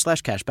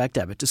discover.com/cashback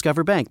debit.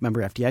 Discover Bank,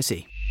 member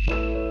FDIC.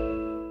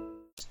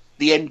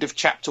 The end of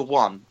chapter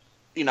 1.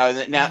 You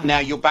know, now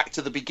you're back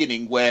to the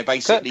beginning where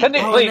basically... Can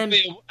it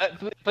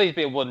please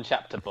be a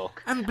one-chapter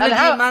book? And bloody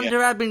Amanda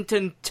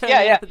Abington turned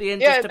up at the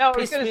end just to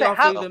piss me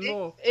off even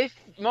more. If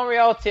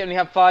Moriarty only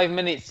had 5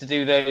 minutes to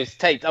do those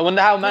tapes, I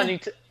wonder how many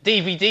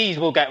DVDs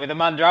we'll get with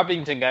Amanda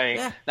Abington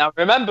going, now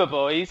remember,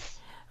 boys...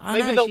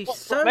 Maybe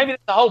that's the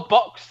whole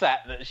box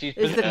set that she's...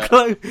 It's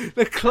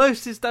the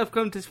closest I've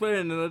come to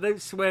swearing, and I don't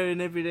swear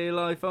in everyday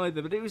life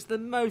either, but it was the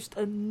most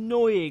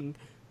annoying...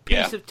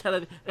 piece of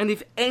television, and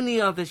if any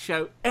other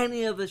show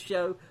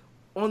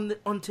on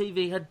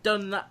TV had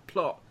done that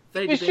plot,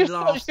 they'd have been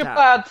laughed at. It's just such a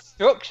bad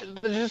structure.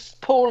 They're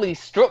just poorly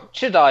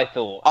structured, I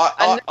thought.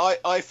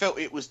 I felt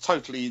it was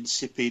totally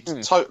insipid,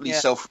 totally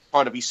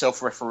trying to be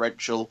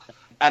self-referential,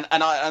 and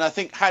I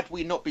think had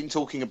we not been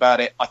talking about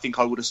it, I think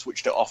I would have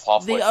switched it off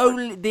halfway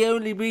through. The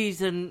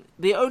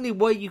only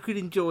way you could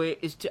enjoy it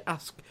is to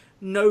ask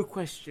no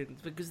questions,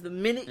 because the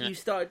minute you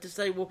started to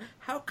say, well,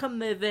 how come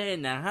they're there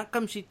now? How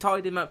come she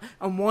tied him up?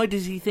 And why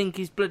does he think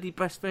his bloody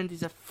best friend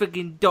is a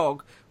frigging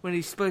dog when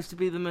he's supposed to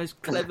be the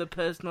most clever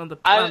person on the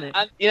planet?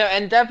 And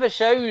Endeavour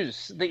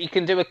shows that you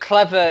can do a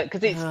clever... Because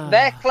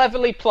they're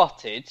cleverly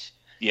plotted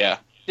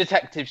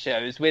detective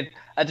shows with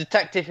a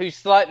detective who's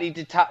slightly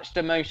detached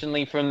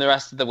emotionally from the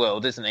rest of the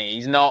world, isn't he?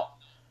 He's not...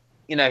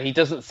 he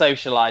doesn't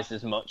socialise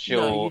as much.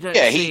 No, you don't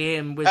see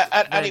him with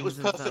and it was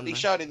perfectly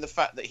shown in the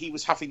fact that he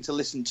was having to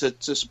listen to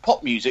some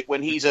pop music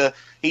when he's a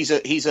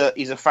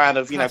fan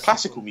of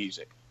classical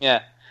music.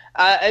 Yeah,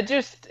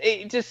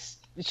 it just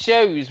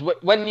shows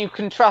when you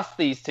contrast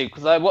these two,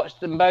 because I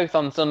watched them both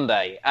on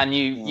Sunday, and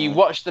you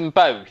watch them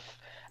both,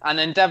 and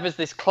Endeavour's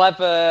this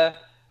clever,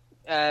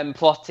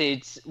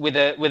 plotted with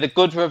a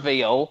good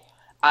reveal,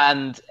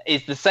 and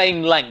is the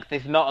same length,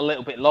 if not a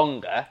little bit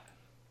longer.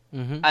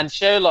 Mm-hmm. And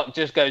Sherlock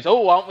just goes,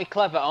 oh, aren't we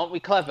clever, aren't we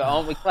clever,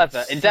 aren't we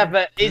clever?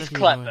 Endeavour is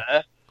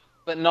clever,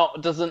 but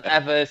doesn't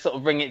ever sort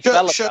of ring its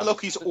bell.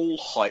 Sherlock is all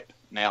hype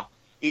now.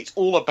 It's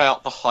all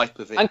about the hype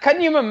of it. And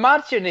can you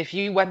imagine if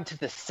you went to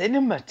the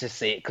cinema to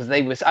see it? Because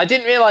I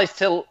didn't realise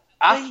till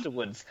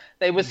afterwards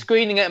they were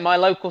screening it at my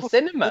local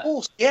cinema. Of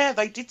course. Yeah,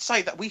 they did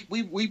say that.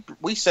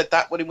 We said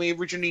that when we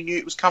originally knew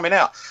it was coming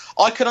out.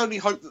 I can only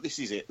hope that this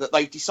is it, that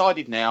they've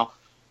decided now,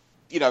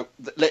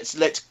 let's.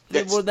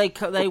 Well, they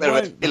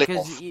won't,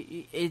 because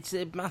it's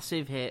a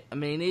massive hit. I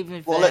mean, even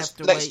if let's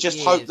just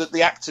years, hope that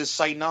the actors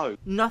say no.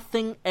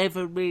 Nothing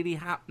ever really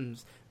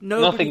happens.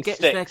 Nobody gets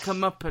their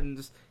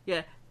comeuppance.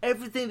 Yeah,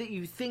 everything that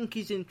you think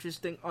is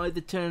interesting either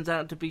turns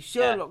out to be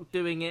Sherlock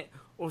doing it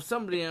or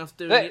somebody else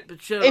doing it.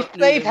 But Sherlock, if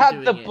they'd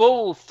had the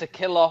balls to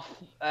kill off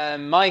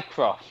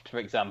Mycroft, for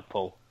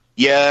example,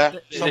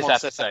 someone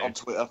said that on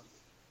Twitter.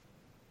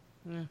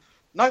 Yeah.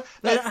 No,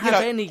 they don't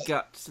have any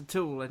guts at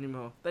all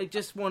anymore. They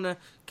just want to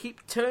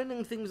keep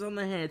turning things on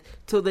their head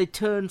till they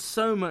turn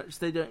so much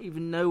they don't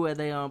even know where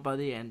they are by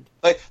the end.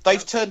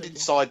 They've turned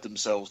inside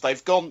themselves.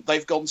 They've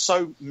gone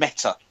so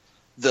meta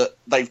that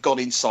they've gone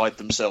inside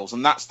themselves,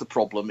 and that's the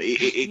problem.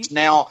 It's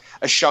now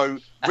a show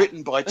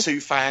written by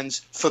two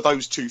fans for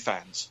those two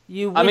fans.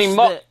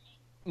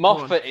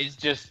 Moffat is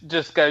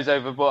just goes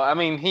overboard. I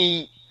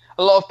mean,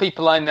 a lot of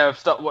people I know have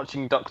stopped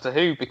watching Doctor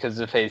Who because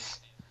of his.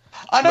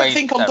 I don't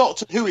think on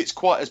Doctor Who it's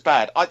quite as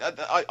bad.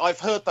 I've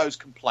heard those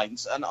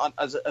complaints, and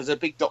as a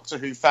big Doctor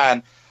Who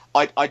fan,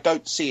 I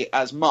don't see it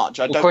as much.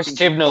 Of course,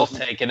 Chibnall's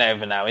taken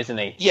over now, isn't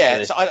he?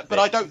 Yeah, but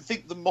I don't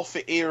think the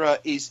Moffat era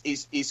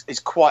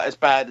is quite as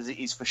bad as it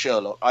is for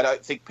Sherlock. I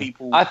don't think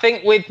people. I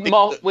think with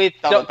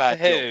Doctor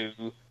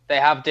Who, they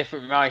have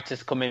different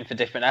writers come in for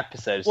different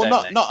episodes.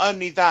 Well, not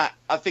only that,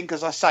 I think,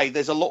 as I say,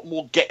 there's a lot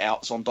more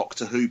get-outs on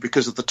Doctor Who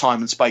because of the time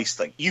and space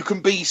thing. You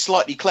can be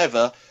slightly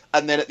clever,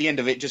 and then at the end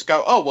of it, just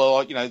go, oh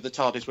well, the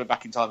TARDIS went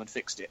back in time and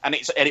fixed it, and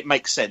it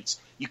makes sense.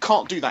 You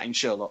can't do that in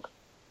Sherlock.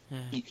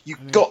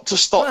 You've got to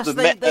stop the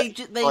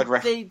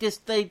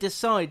they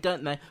decide,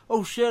 don't they?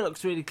 Oh,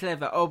 Sherlock's really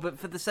clever. Oh, but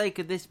for the sake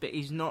of this bit,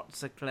 he's not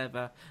so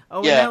clever. Oh,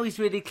 and now he's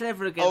really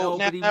clever again.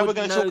 But he now we're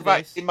going to talk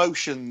about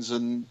emotions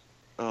and...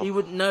 He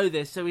wouldn't know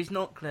this, so he's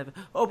not clever.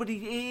 Oh, but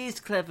he is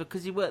clever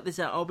because he worked this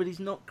out. Oh, but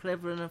he's not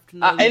clever enough to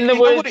know. Do you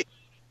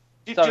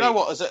know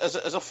what?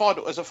 As a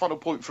final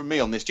point from me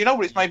on this, do you know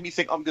what it's made me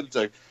think I'm going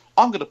to do?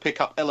 I'm going to pick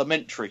up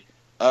Elementary,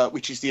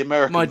 which is the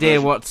American My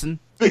dear version. Watson.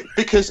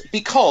 Because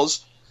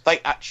they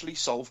actually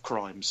solve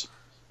crimes.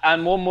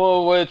 And one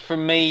more word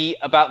from me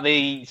about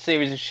the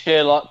series of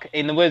Sherlock.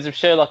 In the words of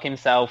Sherlock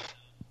himself,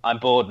 I'm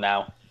bored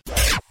now.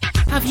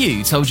 Have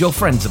you told your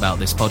friends about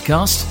this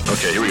podcast?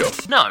 Okay, here we go.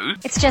 No?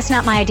 It's just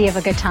not my idea of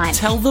a good time.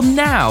 Tell them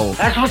now.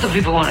 That's what the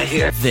people want to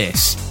hear.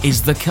 This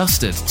is the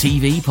Custard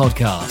TV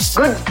Podcast.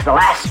 Good to the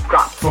last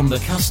drop. From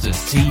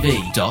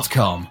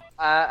thecustardtv.com.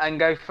 And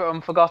go for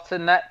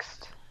Unforgotten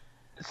next.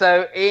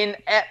 So in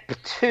Ep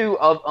 2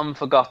 of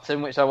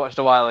Unforgotten, which I watched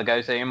a while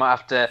ago, so you might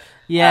have to...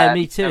 Yeah,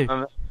 me too.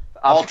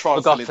 I'll try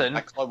Forgotten.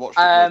 I watched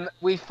it.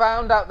 We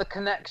found out the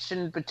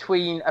connection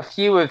between a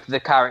few of the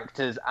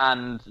characters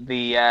and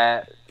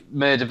the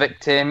murder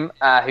victim,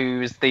 who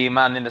was the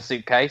man in the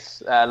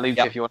suitcase. Luke,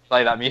 if you want to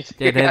play that music.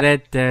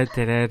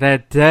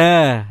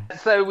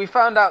 So we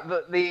found out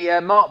that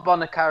the Mark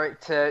Bonner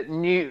character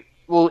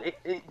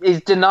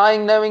is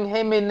denying knowing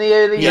him in the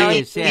early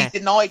 90s. He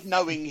denied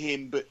knowing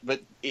him,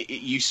 but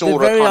you saw the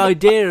very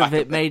idea of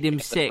it made him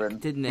sick,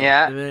 didn't it?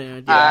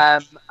 Yeah.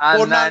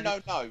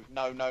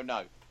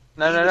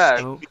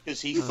 No.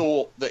 Because he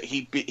thought that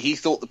he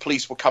thought the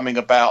police were coming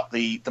about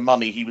the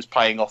money he was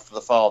paying off for the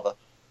father.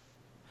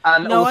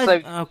 And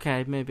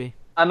okay, maybe.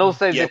 And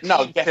also the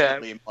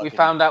teacher we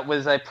found out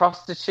was a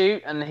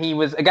prostitute, and he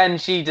was, again,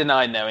 she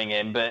denied knowing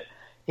him, but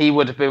he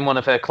would have been one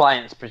of her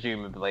clients,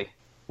 presumably.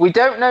 We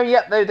don't know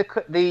yet, though,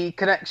 the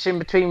connection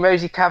between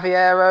Rosie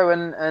Cavallaro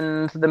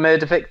and the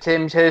murder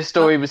victim. Her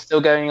story was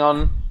still going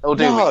on, or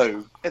do we?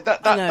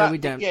 No, we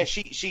don't. Yeah,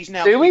 she's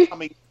now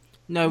becoming...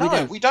 No, we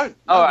don't. We don't.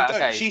 Oh, right,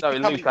 okay. She's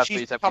Sorry,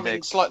 she's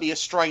becoming slightly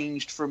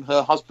estranged from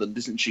her husband,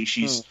 isn't she?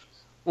 She's...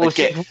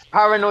 she's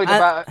paranoid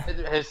about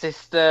her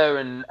sister,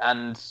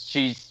 and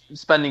she's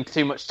spending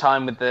too much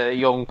time with the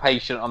young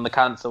patient on the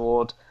cancer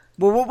ward.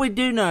 Well, what we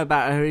do know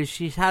about her is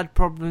she's had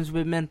problems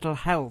with mental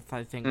health,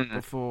 I think,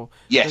 before.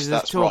 Yes,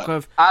 that's talk right.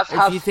 Of, As if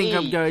has you think he,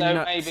 I'm going so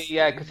nuts.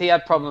 maybe, because he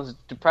had problems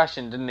with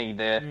depression, didn't he,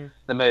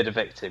 the murder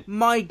victim?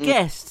 My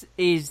guess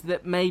is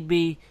that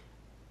maybe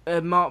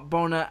Mark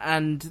Bonner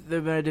and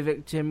the murder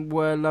victim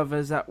were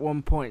lovers at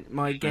one point,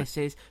 my guess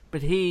is,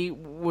 but he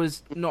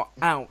was not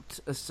out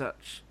as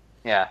such.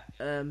 Yeah.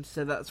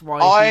 So that's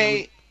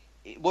why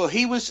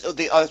he was.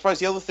 I suppose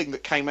the other thing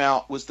that came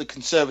out was the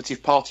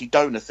Conservative Party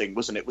donor thing,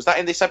 wasn't it? Was that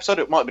in this episode?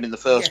 It might have been in the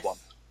first one.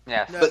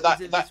 Yeah. No,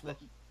 but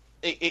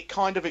it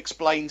kind of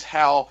explains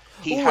how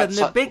he had. And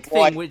the big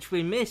thing which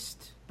we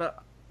missed,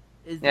 but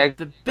is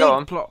the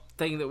big plot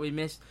thing that we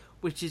missed,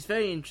 which is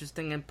very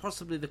interesting and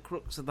possibly the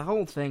crux of the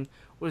whole thing,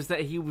 was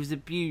that he was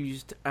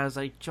abused as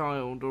a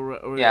child or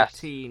a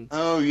teen.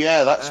 Oh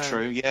yeah, that's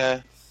true.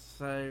 Yeah.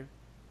 So.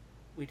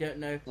 We don't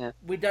know. Yeah.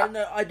 We don't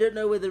know. I don't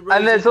know whether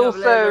Rosie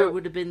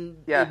would have been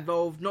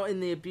involved, not in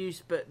the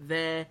abuse, but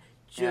there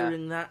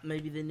during that.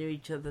 Maybe they knew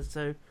each other.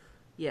 So,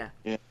 yeah.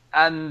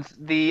 And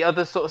the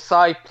other sort of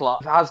side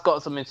plot has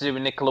got something to do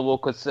with Nicola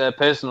Walker's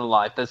personal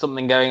life. There's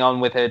something going on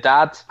with her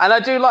dad, and I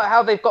do like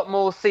how they've got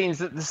more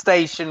scenes at the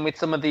station with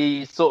some of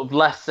the sort of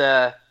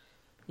lesser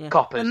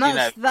coppers. And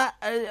that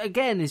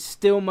again is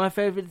still my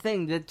favourite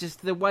thing. That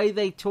just the way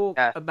they talk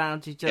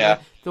about each other,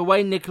 the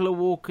way Nicola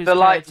Walker's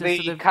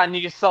can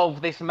you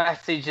solve this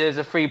message? There's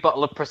a free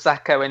bottle of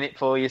Prosecco in it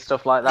for you,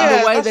 stuff like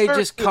that. The way they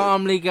just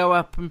calmly go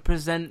up and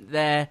present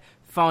their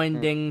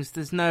findings.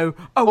 There's no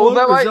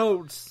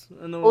results.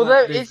 And all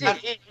although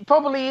that it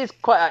probably is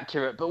quite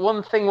accurate. But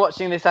one thing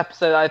watching this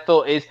episode I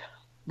thought is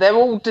they're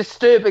all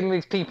disturbing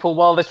these people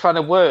while they're trying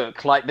to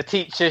work. Like the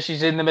teacher,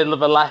 she's in the middle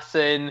of a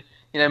lesson.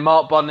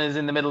 Mark Bonner's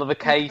in the middle of a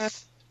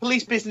case.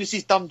 Police business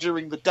is done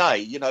during the day.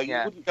 You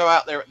wouldn't go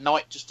out there at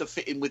night just to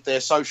fit in with their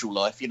social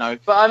life.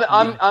 But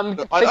I'm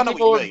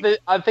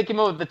thinking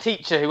more of the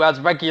teacher who has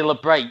regular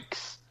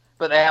breaks,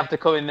 but they have to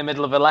come in the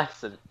middle of a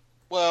lesson.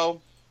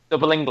 Well,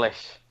 double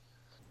English.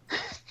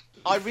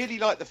 I really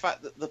like the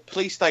fact that the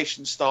police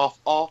station staff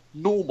are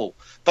normal.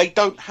 They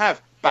don't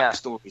have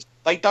backstories.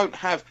 They don't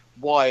have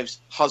wives,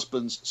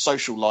 husbands,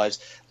 social lives.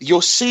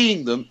 You're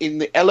seeing them in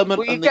the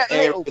element and the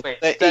area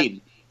that they're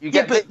in. You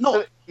get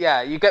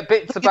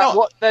bits about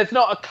what. There's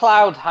not a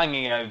cloud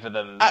hanging over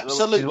them.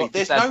 Absolutely,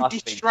 there's no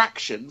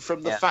distraction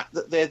from the fact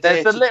that they're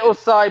there. There's the little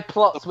side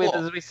plots with,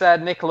 as we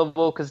said, Nicola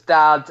Walker's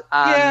dad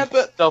and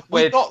stuff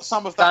we with got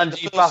some of that in the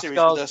first series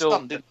with their daughter.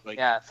 son, didn't we?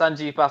 Yeah,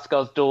 Sanjeev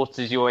Bhaskara's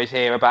daughters. You always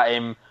hear about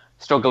him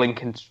struggling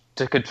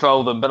to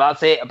control them, but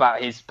that's it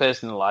about his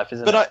personal life,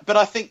 isn't it? But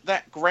I think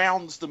that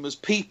grounds them as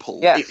people.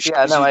 Yes,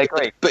 I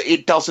agree. But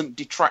it doesn't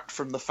detract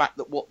from the fact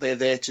that what they're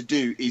there to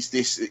do is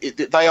this.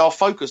 They are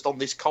focused on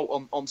this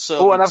cult on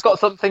serving. Oh, and I've got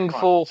something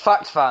for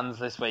fact fans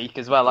this week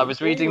as well. I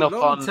was reading up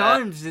on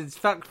time since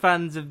fact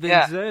fans have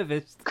been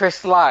serviced.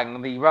 Chris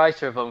Lang, the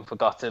writer of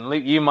Unforgotten.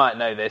 Luke, you might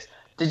know this.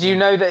 Did you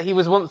know that he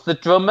was once the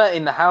drummer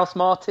in the House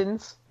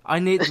Martins?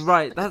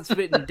 That's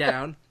written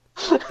down.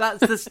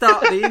 That's the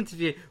start of the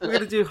interview. We're going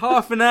to do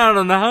half an hour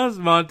on the House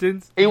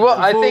Martins.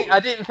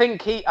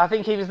 I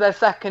think he was their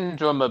second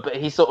drummer, but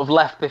he sort of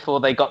left before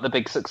they got the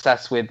big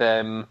success with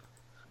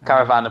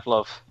Caravan of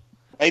Love.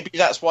 Maybe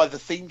that's why the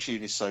theme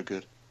tune is so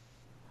good.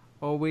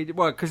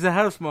 Because the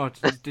House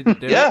Martins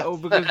didn't do it. Or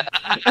because...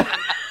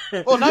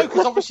 Well, no,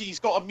 because obviously he's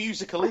got a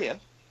musical ear.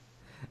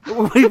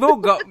 We've all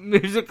got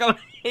musical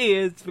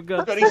ears, for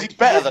God's sake. He's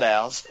better than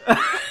ours.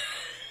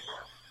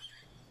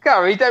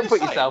 Gary, don't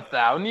put yourself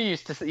down. You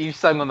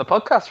sung on the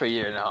podcast for a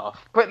year and a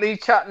half. Quickly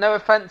chat, No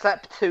Offence,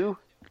 Ep 2.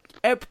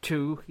 Ep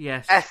 2,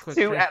 yes. S2,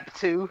 quickly. Ep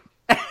 2.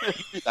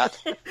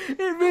 It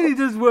really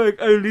does work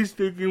only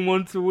speaking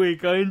once a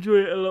week. I enjoy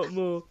it a lot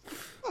more.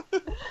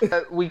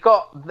 We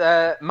got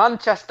the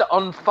Manchester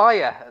on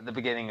fire at the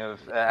beginning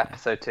of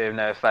episode 2 of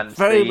No Offence.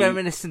 Very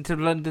reminiscent of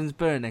London's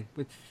burning,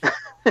 which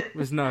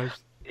was nice.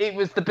 It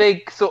was the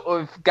big sort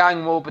of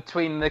gang war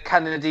between the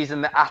Kennedys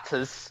and the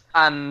Atters,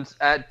 and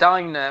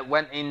Dinah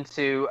went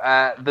into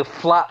the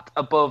flat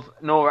above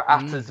Nora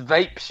Atter's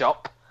vape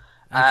shop.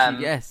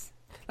 Yes,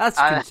 that's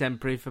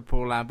contemporary for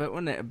Paul Abbott,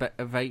 wasn't it?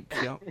 A vape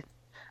shop.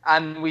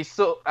 And we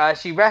saw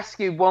she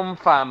rescued one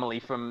family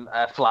from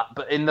a flat,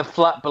 but in the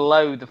flat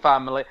below the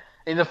family,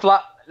 in the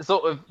flat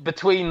sort of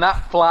between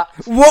that flat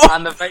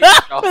and the vape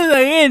shop. What are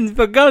they in,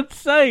 for God's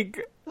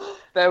sake?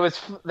 There was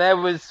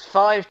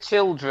 5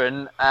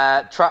 children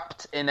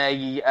trapped in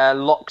a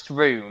locked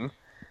room.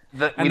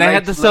 And they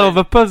had to solve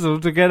a puzzle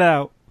to get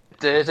out.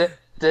 Do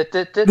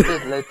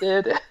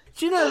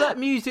you know that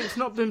music's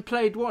not been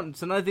played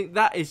once? And I think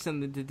that is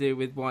something to do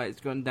with why it's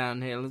gone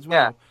downhill as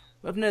well.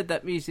 Yeah. I've heard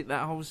that music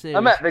that whole series.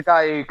 I met the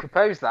guy who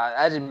composed that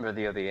at Edinburgh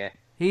the other year.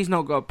 He's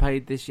not got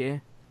paid this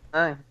year.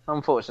 No,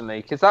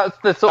 unfortunately, because that's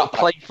the sort of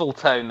playful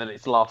tone that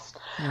it's lost.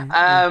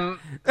 Yeah.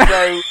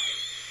 So...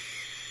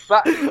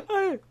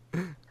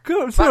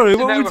 God, sorry,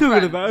 what were we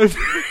talking about?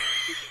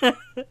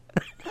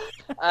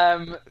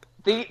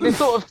 The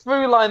sort of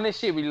through line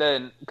this year we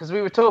learned, because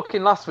we were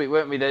talking last week,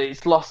 weren't we, that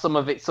it's lost some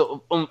of its sort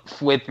of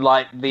oomph with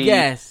like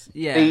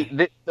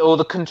the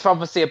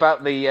controversy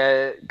about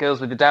the girls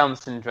with the Down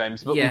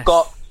syndromes. But we've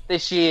got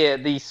this year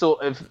the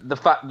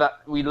fact that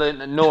we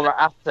learned that Nora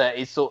Atter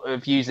is sort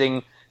of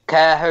using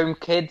care home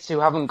kids who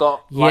haven't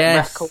got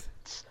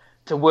records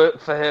to work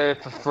for her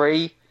for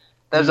free.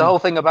 There's a whole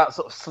thing about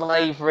sort of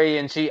slavery,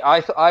 and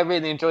I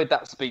really enjoyed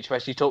that speech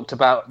where she talked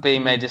about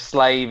being made a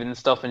slave and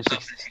stuff, and she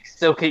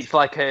still keeps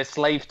like her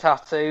slave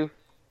tattoo.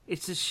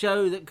 It's a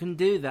show that can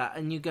do that,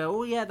 and you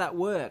go, oh yeah, that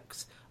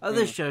works.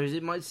 Other shows,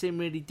 it might seem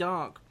really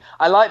dark.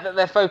 I like that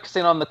they're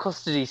focusing on the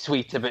custody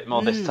suite a bit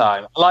more this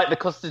time. I like the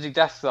custody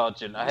desk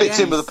sergeant. Fits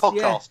in with the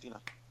podcast, you know.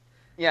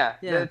 Yeah,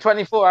 the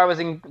 24 hours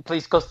in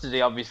police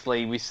custody,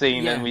 obviously, we've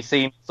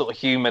seen sort of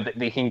humour that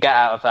they can get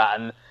out of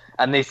that,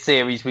 and this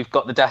series, we've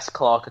got the desk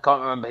clerk. I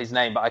can't remember his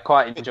name, but I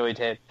quite enjoyed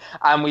him.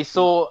 And we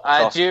saw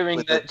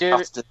during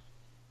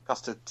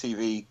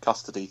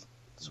custody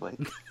this week.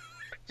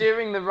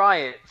 During the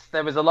riots,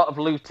 there was a lot of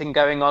looting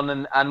going on,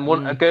 and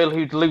a girl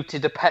who'd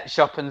looted a pet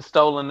shop and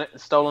stolen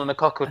a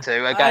cock or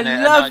two. Again,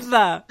 I love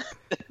that.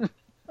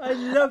 I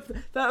love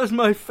that. That was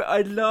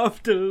I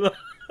laughed a lot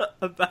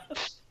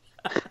about.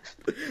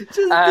 Just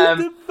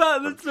the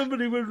fact that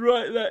somebody would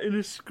write that in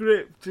a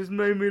script just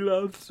made me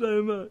laugh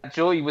so much.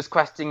 Joy was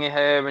questioning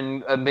her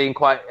and being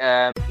quite...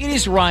 It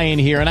is Ryan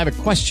here, and I have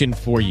a question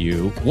for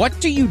you. What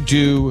do you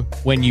do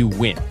when you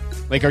win?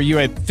 Like, are you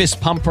a fist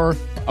pumper,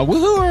 a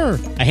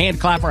woohooer, a hand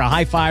clapper, a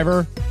high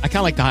fiver? I kind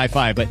of like the high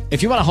five, but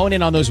if you want to hone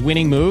in on those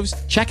winning moves,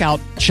 check out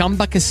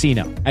Chumba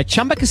Casino. At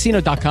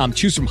ChumbaCasino.com,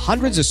 choose from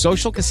hundreds of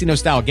social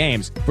casino-style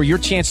games for your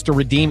chance to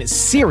redeem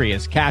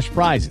serious cash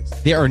prizes.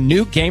 There are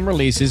new game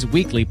releases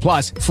weekly,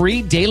 plus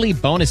free daily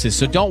bonuses,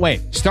 so don't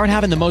wait. Start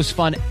having the most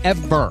fun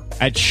ever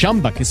at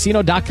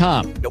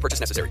ChumbaCasino.com. No purchase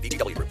necessary.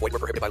 VGW. Void where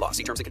prohibited by law.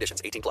 See terms and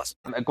conditions. 18+.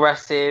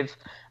 Aggressive,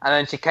 and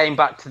then she came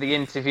back to the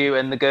interview,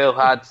 and the girl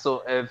had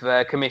sort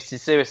of committed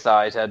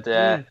suicide.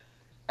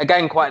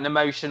 Again, quite an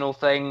emotional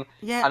thing.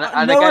 Yeah,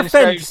 and No again,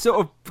 Offence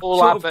sort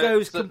of Abbott,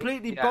 goes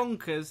completely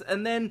bonkers,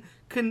 and then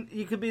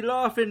you could be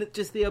laughing at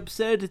just the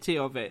absurdity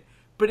of it,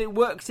 but it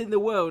works in the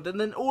world,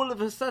 and then all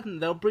of a sudden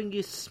they'll bring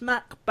you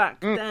smack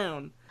back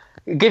down.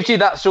 It gives you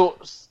that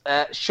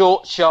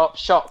short, sharp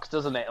shock,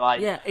 doesn't it?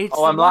 Like, it's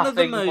I'm one of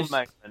the laughing most,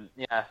 one moment.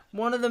 Yeah,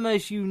 one of the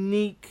most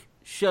unique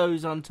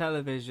shows on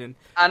television.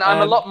 And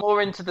I'm a lot more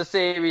into the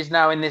series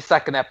now in this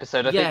second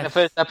episode. I think the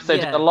first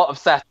episode did a lot of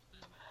setup,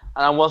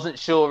 and I wasn't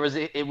sure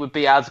it would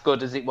be as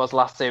good as it was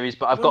last series,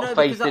 but I've got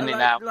faith in it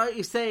now. Like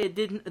you say, it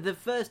didn't. The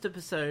first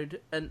episode,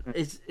 and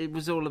it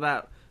was all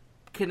about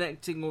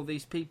connecting all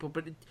these people,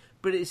 but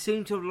but it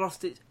seemed to have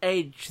lost its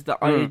edge that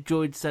I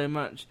enjoyed so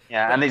much.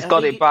 Yeah, but and it's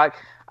got it back.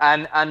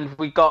 And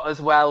we got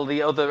as well,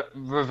 the other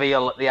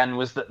reveal at the end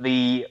was that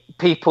the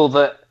people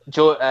that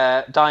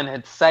Dinah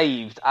had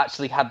saved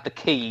actually had the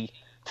key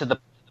to the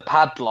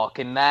padlock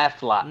in their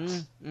flat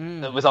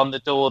that was on the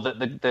door that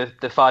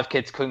the 5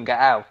 kids couldn't get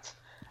out.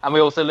 And we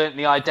also learnt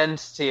the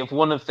identity of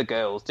one of the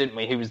girls, didn't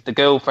we? Who was the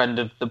girlfriend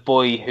of the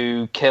boy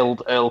who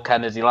killed Earl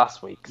Kennedy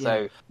last week. Yeah.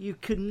 So you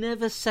can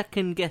never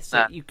second guess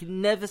it. You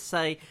can never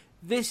say,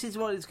 this is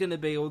what it's going to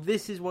be, or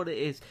this is what it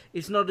is.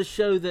 It's not a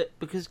show that,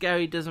 because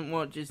Gary doesn't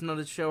watch, it's not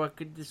a show I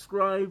could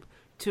describe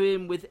to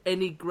him with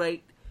any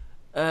great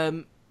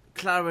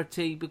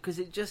clarity, because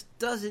it just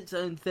does its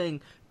own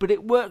thing. But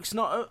it works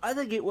I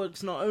think it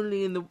works not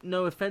only in the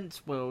No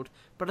Offence world,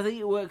 but I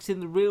think it works in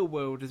the real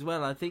world as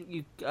well. I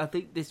think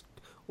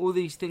all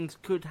these things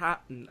could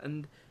happen,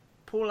 and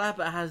Paul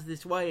Abbott has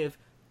this way of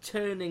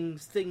turning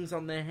things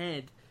on their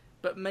head,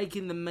 but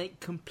making them make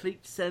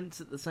complete sense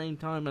at the same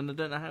time, and I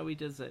don't know how he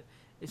does it.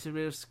 It's a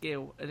real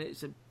skill, and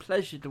it's a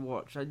pleasure to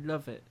watch. I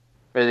love it.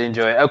 Really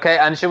enjoy it. Okay,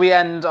 and shall we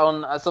end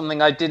on something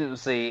I didn't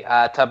see,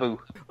 Taboo?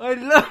 I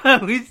love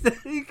I'm just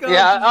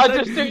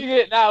doing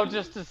it now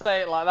just to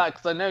say it like that,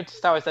 because I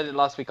noticed how I said it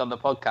last week on the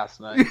podcast.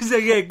 No? You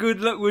say, yeah,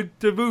 good luck with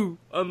Taboo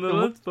on the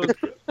last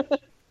podcast.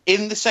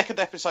 In the second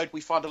episode,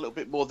 we find a little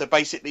bit more. That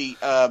basically,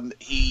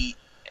 he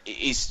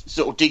is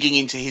sort of digging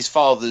into his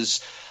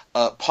father's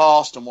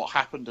past and what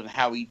happened and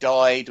how he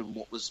died and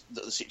what was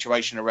the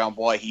situation around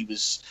why he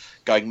was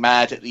going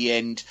mad at the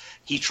end.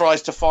 He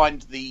tries to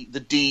find the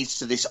deeds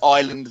to this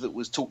island that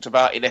was talked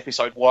about in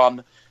episode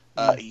 1.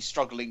 He's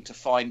struggling to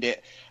find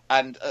it.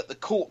 And at the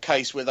court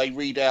case where they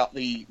read out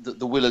the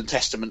will and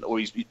testament or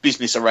his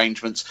business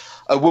arrangements,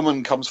 a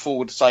woman comes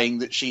forward saying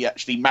that she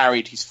actually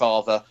married his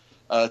father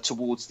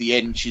towards the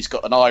end. She's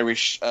got an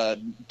Irish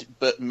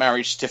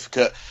marriage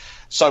certificate,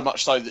 so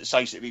much so that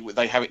basically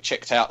they have it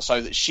checked out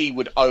so that she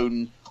would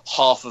own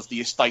half of the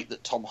estate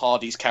that Tom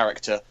Hardy's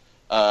character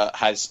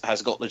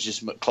has got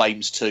legitimate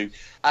claims to.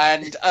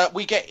 And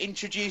we get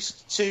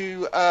introduced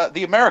to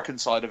the American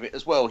side of it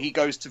as well.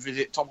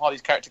 Tom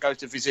Hardy's character goes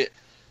to visit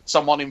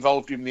someone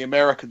involved in the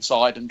American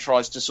side and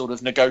tries to sort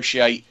of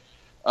negotiate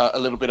a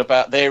little bit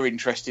about their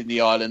interest in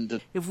the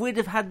island. If we'd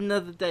have had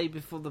another day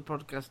before the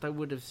podcast, I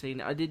would have seen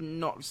it. I did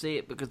not see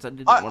it because I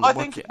didn't want to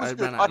watch it. I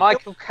ran out.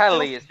 Michael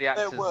Kelly is the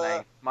actor's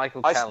name.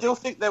 Michael Kelly. I still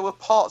think there were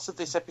parts of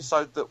this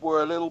episode that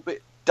were a little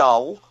bit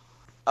dull,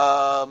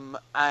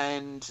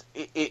 and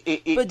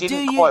it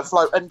didn't quite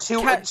flow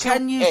until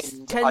Can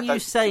you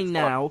say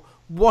now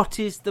what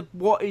is the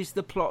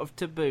plot of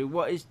Taboo?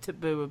 What is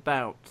Taboo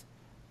about?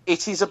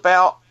 It is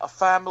about a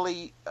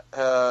family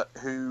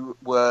who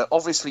were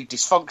obviously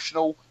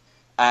dysfunctional,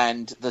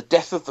 and the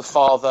death of the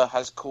father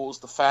has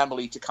caused the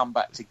family to come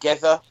back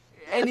together.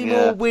 Any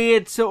more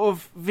weird sort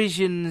of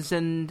visions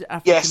and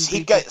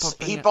African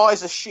he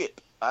buys a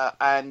ship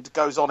and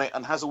goes on it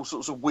and has all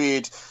sorts of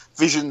weird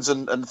visions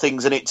and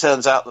things, and it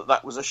turns out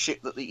that was a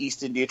ship that the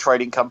East India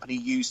Trading Company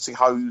used to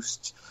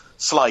host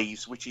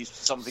slaves, which is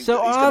something. So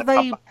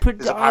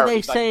that are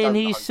they saying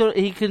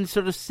he can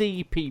sort of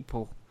see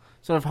people?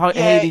 Sort of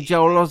Haley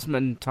Joel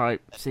Osment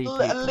type see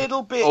people. A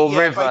little bit, or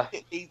River.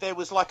 There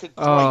was like a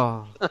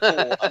grate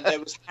and there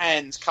was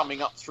hands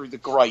coming up through the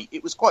grate.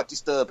 It was quite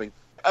disturbing.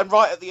 And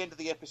right at the end of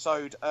the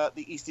episode,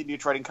 the East India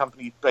Trading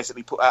Company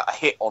basically put out a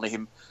hit on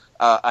him,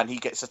 and he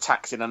gets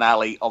attacked in an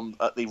alley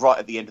right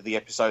at the end of the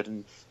episode.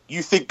 And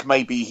you think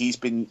maybe he's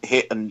been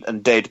hit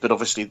and dead, but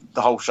obviously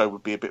the whole show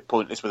would be a bit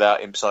pointless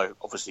without him. So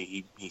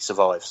obviously he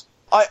survives.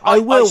 I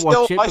will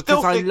watch it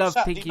because I love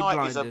Peaky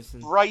Blinders. It's a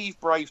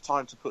brave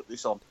time to put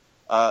this on.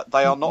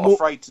 They are not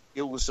afraid to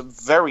deal with some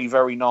very,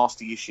 very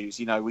nasty issues.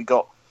 You know, we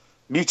got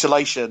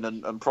mutilation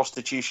and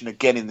prostitution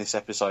again in this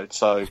episode.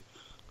 So,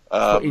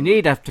 what you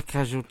need after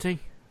Casualty.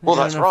 Well,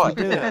 that's right.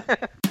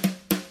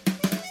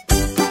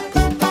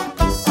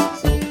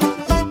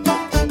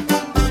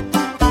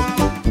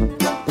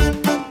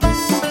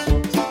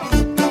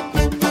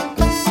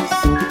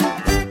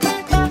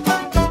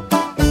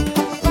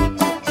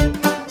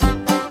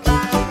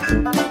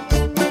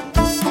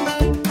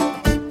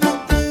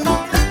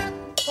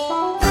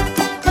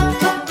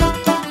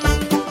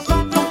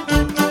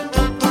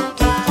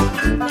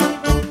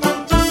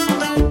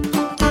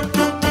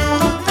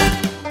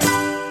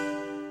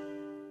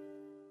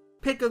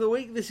 Pick of the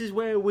week. This is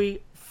where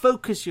we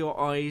focus your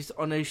eyes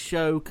on a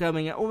show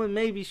coming up, or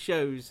maybe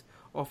shows,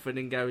 often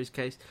in Gary's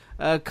case,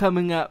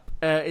 coming up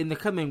in the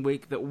coming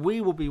week that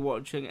we will be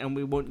watching, and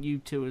we want you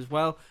to as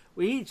well.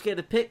 We each get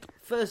a pick.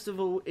 First of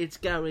all, it's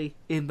Gary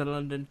in the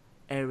London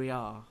area.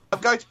 I'm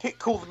going to pick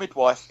Call the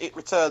Midwife. It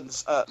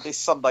returns this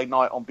Sunday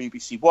night on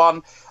BBC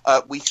One.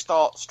 We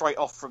start straight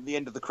off from the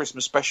end of the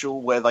Christmas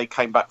special where they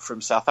came back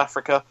from South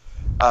Africa,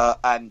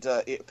 and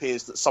it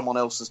appears that someone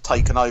else has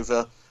taken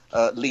over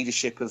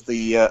leadership of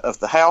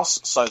the house.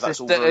 So that's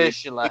Sister all very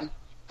Ursula,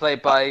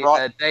 played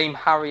by Dame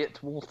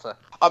Harriet Walter.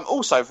 I'm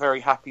also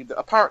very happy that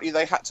apparently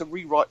they had to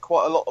rewrite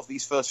quite a lot of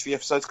these first few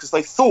episodes because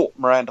they thought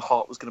Miranda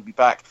Hart was going to be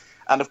back,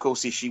 and of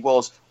course if she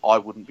was, I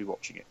wouldn't be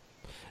watching it.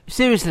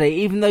 Seriously,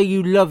 even though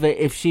you love it,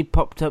 if she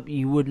popped up,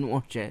 you wouldn't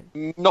watch it?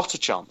 Not a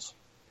chance.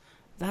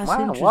 That's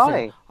wow, interesting.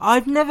 why?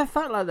 I've never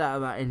felt like that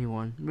about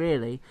anyone,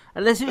 really.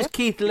 Unless it was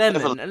Keith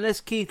Lemon. Unless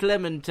Keith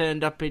Lemon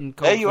turned up in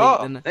Concrete. There you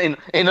are.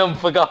 In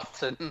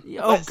Unforgotten.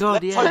 Oh,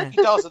 God, let's yeah. hope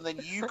he does, and then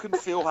you can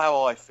feel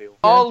how I feel.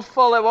 I'll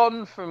follow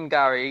on from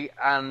Gary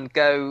and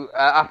go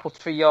Apple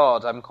Tree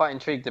Yard. I'm quite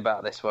intrigued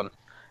about this one.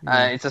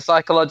 It's a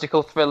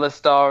psychological thriller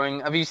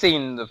starring... Have you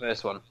seen the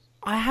first one?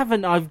 I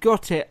haven't. I've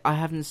got it. I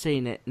haven't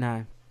seen it,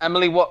 no.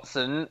 Emily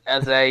Watson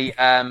as a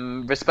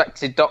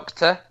respected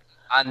doctor,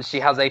 and she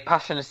has a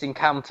passionate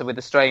encounter with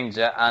a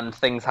stranger, and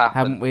things happen.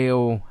 Haven't we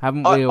all?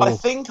 I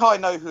think I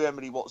know who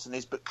Emily Watson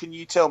is, but can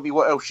you tell me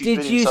what else she's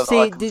been in so that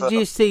I can Did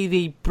you see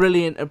the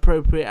brilliant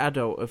Appropriate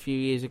Adult a few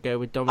years ago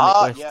with Dominic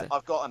West? Yeah,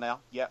 I've got her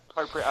now. Yeah,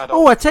 Appropriate Adult.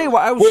 Oh, I tell you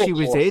what else she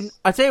was in.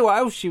 I tell you what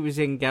else she was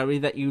in, Gary,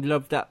 that you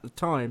loved at the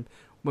time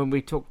when we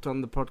talked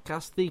on the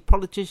podcast. The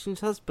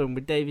Politician's Husband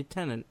with David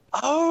Tennant.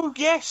 Oh,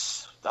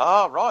 yes.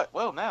 Ah, right.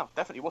 Well, now,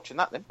 definitely watching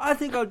that then. I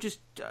think I'll just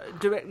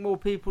direct more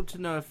people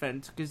to No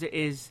Offence, because it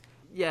is...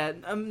 Yeah,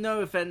 No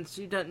Offence,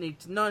 you don't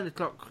need to. 9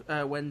 o'clock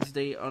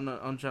Wednesday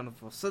on Channel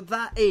 4. So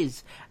that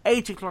is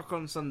 8 o'clock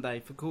on Sunday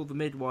for Call the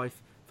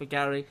Midwife for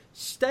Gary.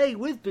 Stay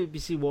with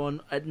BBC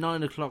One at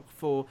 9 o'clock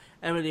for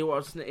Emily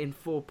Watson in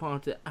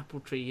 4-part at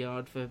Apple Tree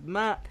Yard for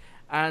Matt.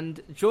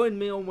 And join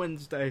me on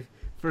Wednesday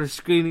for a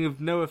screening of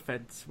No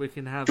Offence. We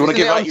can have... Do you want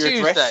to give out your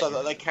Tuesday? address so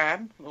that they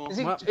can? Or...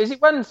 Is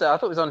it Wednesday? I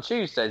thought it was on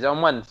Tuesdays. Is it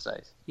on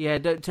Wednesdays? Yeah,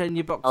 don't turn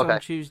your box on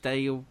Tuesday.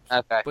 You'll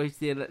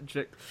waste the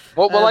electric.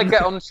 What will I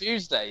get on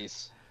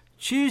Tuesdays?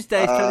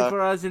 Tuesdays,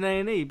 24 hours in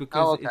A&E,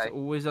 because it's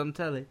always on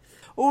telly.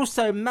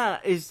 Also,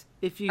 Matt,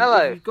 if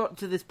you've got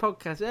to this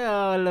podcast...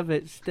 Oh, I love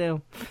it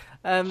still.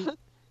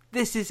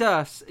 This Is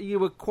Us. You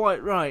were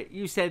quite right.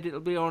 You said it'll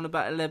be on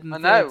about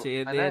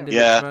 11:30 at the end of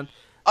this month.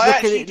 I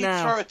actually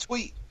did throw a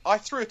tweet. I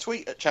threw a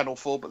tweet at Channel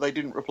 4, but they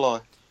didn't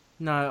reply.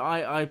 No,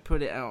 I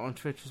put it out on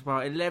Twitter as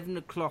well. 11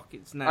 o'clock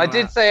it's now. I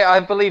did say,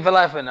 I believe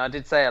 11. I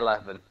did say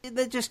 11.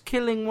 They're just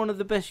killing one of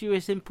the best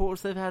US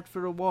imports they've had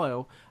for a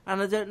while. And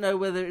I don't know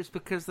whether it's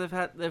because they've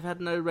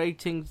had no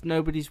ratings,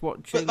 nobody's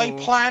watching. But they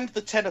planned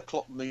the 10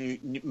 o'clock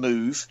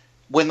move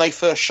when they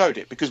first showed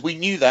it, because we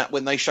knew that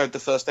when they showed the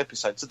first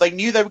episode. So they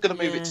knew they were going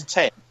to move it to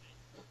 10.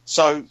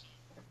 So...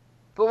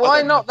 But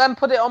why not then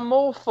put it on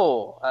More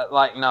 4 at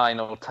like 9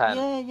 or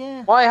 10?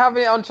 Yeah. Why have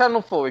it on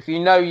Channel 4 if you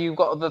know you've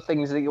got other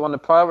things that you want to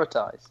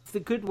prioritise?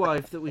 The Good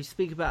Wife that we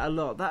speak about a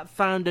lot, that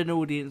found an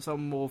audience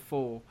on More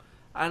 4.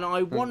 And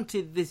I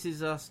wanted This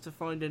Is Us to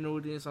find an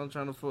audience on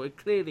Channel 4. It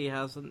clearly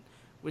hasn't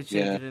with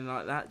scheduling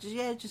like that.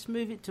 Just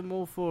move it to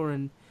More 4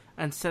 and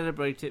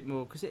celebrate it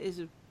more, because it is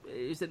an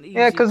easy...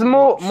 Yeah, because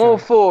More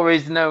 4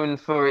 is known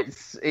for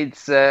its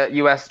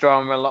US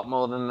drama a lot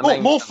more than the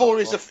main. More 4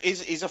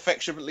 is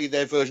affectionately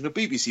their version of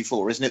BBC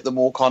 4, isn't it? The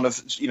more kind of,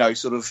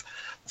 sort of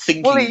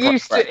thinking... Well, it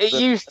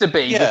used to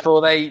be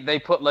before they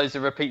put loads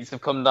of repeats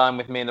of Come Dine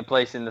With Me and A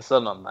Place in the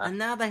Sun on there. And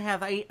now they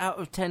have 8 out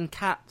of 10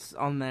 Cats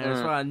on there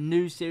as well, a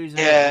new series of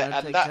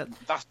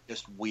that's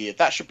just weird.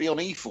 That should be on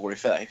E4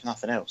 if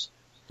nothing else.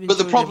 But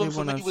the problem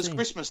for me was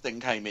Christmas thing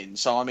came in,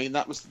 so I mean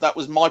that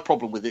was my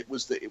problem with it,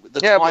 was that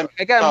the time. But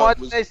again, why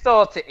did they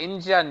start it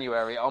in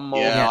January on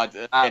more at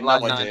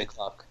like 9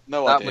 o'clock?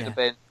 No idea. That would have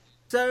been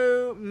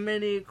so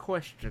many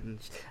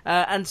questions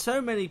and so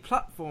many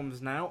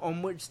platforms now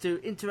on which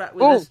to interact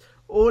with us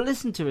or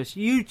listen to us.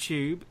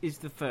 YouTube is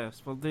the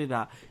first. We'll do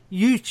that.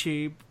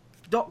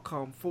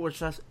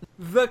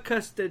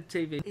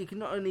 YouTube.com/TheCustardTV. You can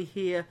not only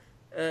hear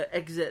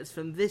excerpts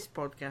from this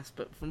podcast,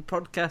 but from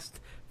podcasts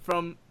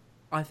from,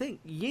 I think,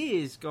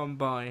 years gone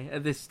by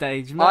at this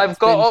stage. I've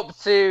got up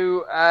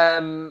to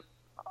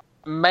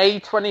May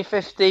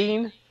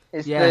 2015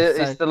 is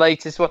the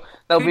latest one.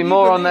 There'll be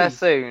more on there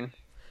soon.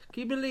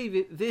 Can you believe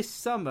it? This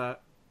summer,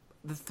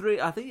 I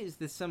think it's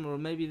this summer or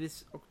maybe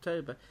this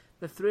October,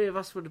 the three of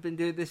us would have been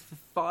doing this for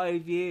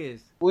 5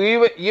 years.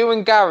 Well, you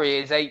and Gary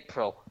is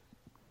April.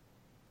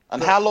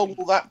 And how long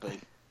will that be?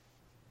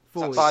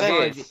 5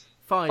 years.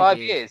 5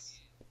 years.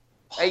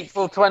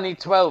 April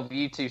 2012,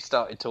 you two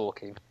started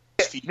talking.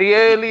 The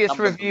earliest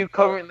review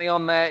currently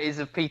on there is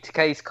of Peter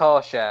Kay's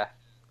car share.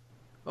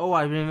 Oh,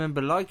 I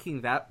remember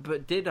liking that,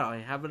 but did I?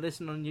 Have a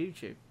listen on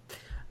YouTube.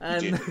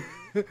 But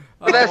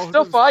there's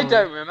stuff I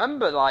don't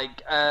remember,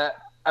 like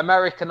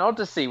American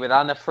Odyssey with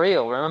Anna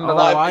Friel. Remember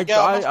that?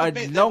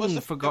 I'd long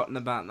forgotten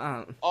about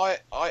that. I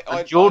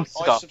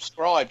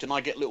subscribed and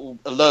I get little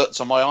alerts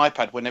on my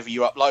iPad whenever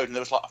you upload, and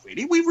there was like,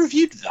 really? We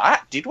reviewed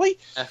that, did we?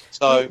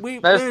 So we're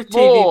a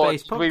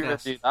TV-based podcast. We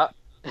reviewed that.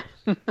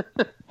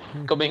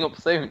 Coming up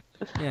soon.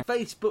 Yeah.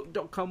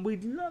 Facebook.com.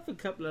 We'd love a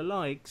couple of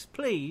likes,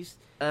 please.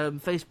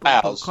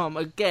 Facebook.com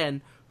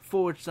again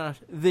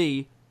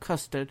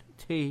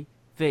 /TheCustardTV.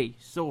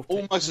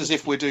 Almost as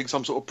if we're doing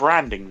some sort of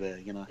branding there,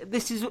 you know.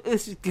 This is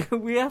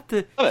we have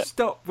to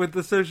stop with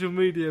the social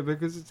media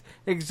because it's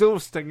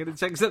exhausting and it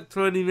takes up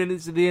 20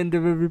 minutes at the end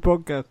of every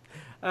podcast.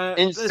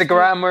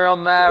 Instagram, we're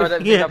on there. I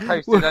don't think I've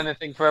posted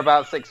anything for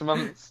about 6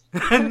 months.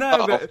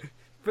 No, but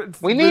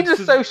We need a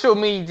social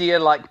media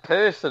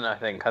person. I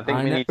think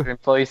we need to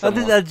employ someone. I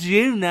think that's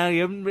you now.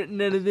 You haven't written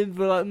anything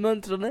for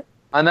months on it.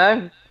 I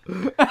know.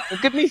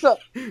 Give me some.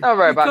 Don't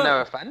worry about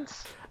no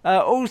offence.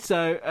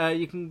 Also,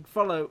 you can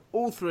follow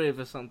all three of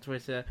us on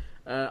Twitter.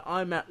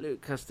 I'm at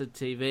Luke Custard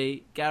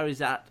TV.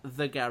 Gary's at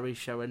The Gary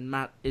Show, and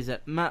Matt is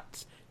at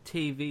Matt's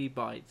TV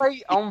Bite.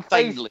 On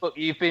Facebook,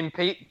 you've been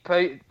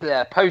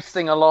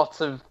posting a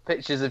lot of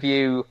pictures of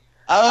you.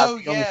 Oh,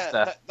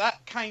 yeah,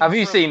 that came Have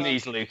you seen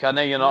these, Luke? I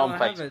know you're not on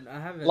Facebook.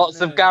 I haven't.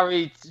 Lots of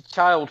Gary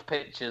child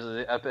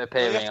pictures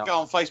appearing. You have to go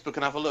on Facebook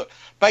and have a look.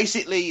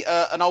 Basically,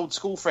 an old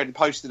school friend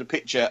posted a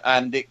picture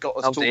and it got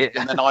us talking.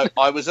 And then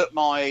I was at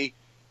my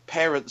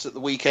parents at the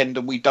weekend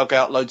and we dug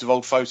out loads of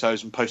old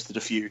photos and posted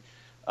a few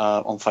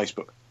on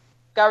Facebook.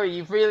 Gary,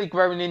 you've really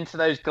grown into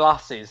those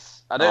glasses.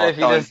 I don't know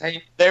if you know.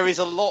 There is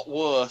a lot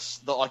worse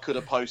that I could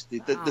have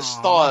posted. The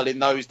style in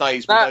those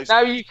days.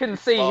 Now you can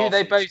see who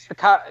they based the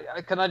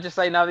Can I just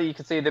say now that you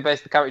can see who they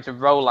based the character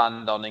of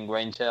Roland on in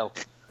Grange Hill?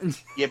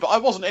 Yeah, but I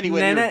wasn't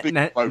anywhere near as big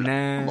as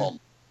Roland. Come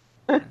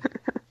on.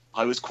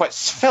 I was quite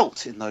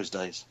svelte in those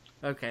days.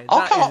 Okay,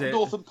 I'll come up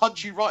north and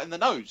punch you right in the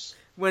nose.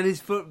 When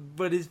his foot's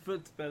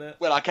better.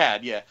 Well, I can,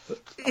 yeah.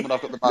 When I've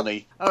got the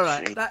money. All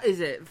right, that is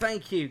it.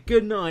 Thank you.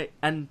 Good night,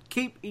 and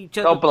keep each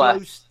other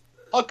close.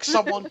 Hug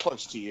someone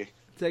close to you.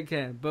 Take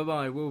care.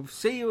 Bye-bye. We'll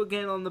see you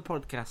again on the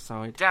podcast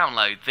side.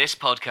 Download this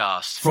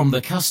podcast from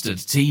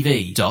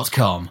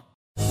thecustardtv.com.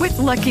 With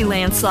Lucky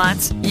Land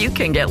Slots, you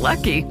can get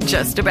lucky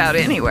just about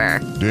anywhere.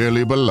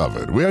 Dearly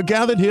beloved, we are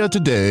gathered here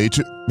today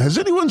to... Has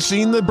anyone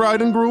seen the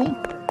bride and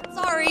groom?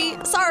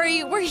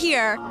 Sorry, we're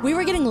here. We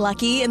were getting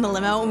lucky in the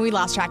limo and we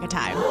lost track of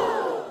time.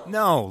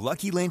 No,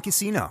 Lucky Land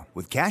Casino,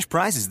 with cash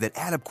prizes that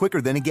add up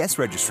quicker than a guest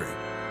registry.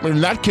 In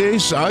that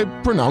case, I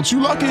pronounce you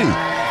lucky.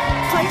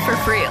 Play for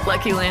free at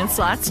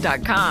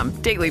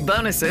LuckyLandSlots.com. Daily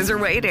bonuses are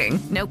waiting.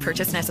 No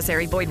purchase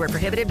necessary. Void where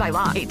prohibited by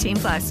law.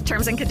 18+.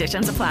 Terms and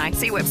conditions apply.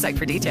 See website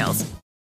for details.